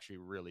actually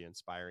really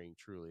inspiring.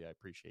 Truly, I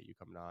appreciate you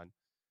coming on.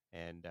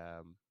 And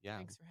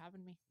thanks for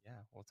having me. Yeah,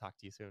 we'll talk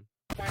to you soon.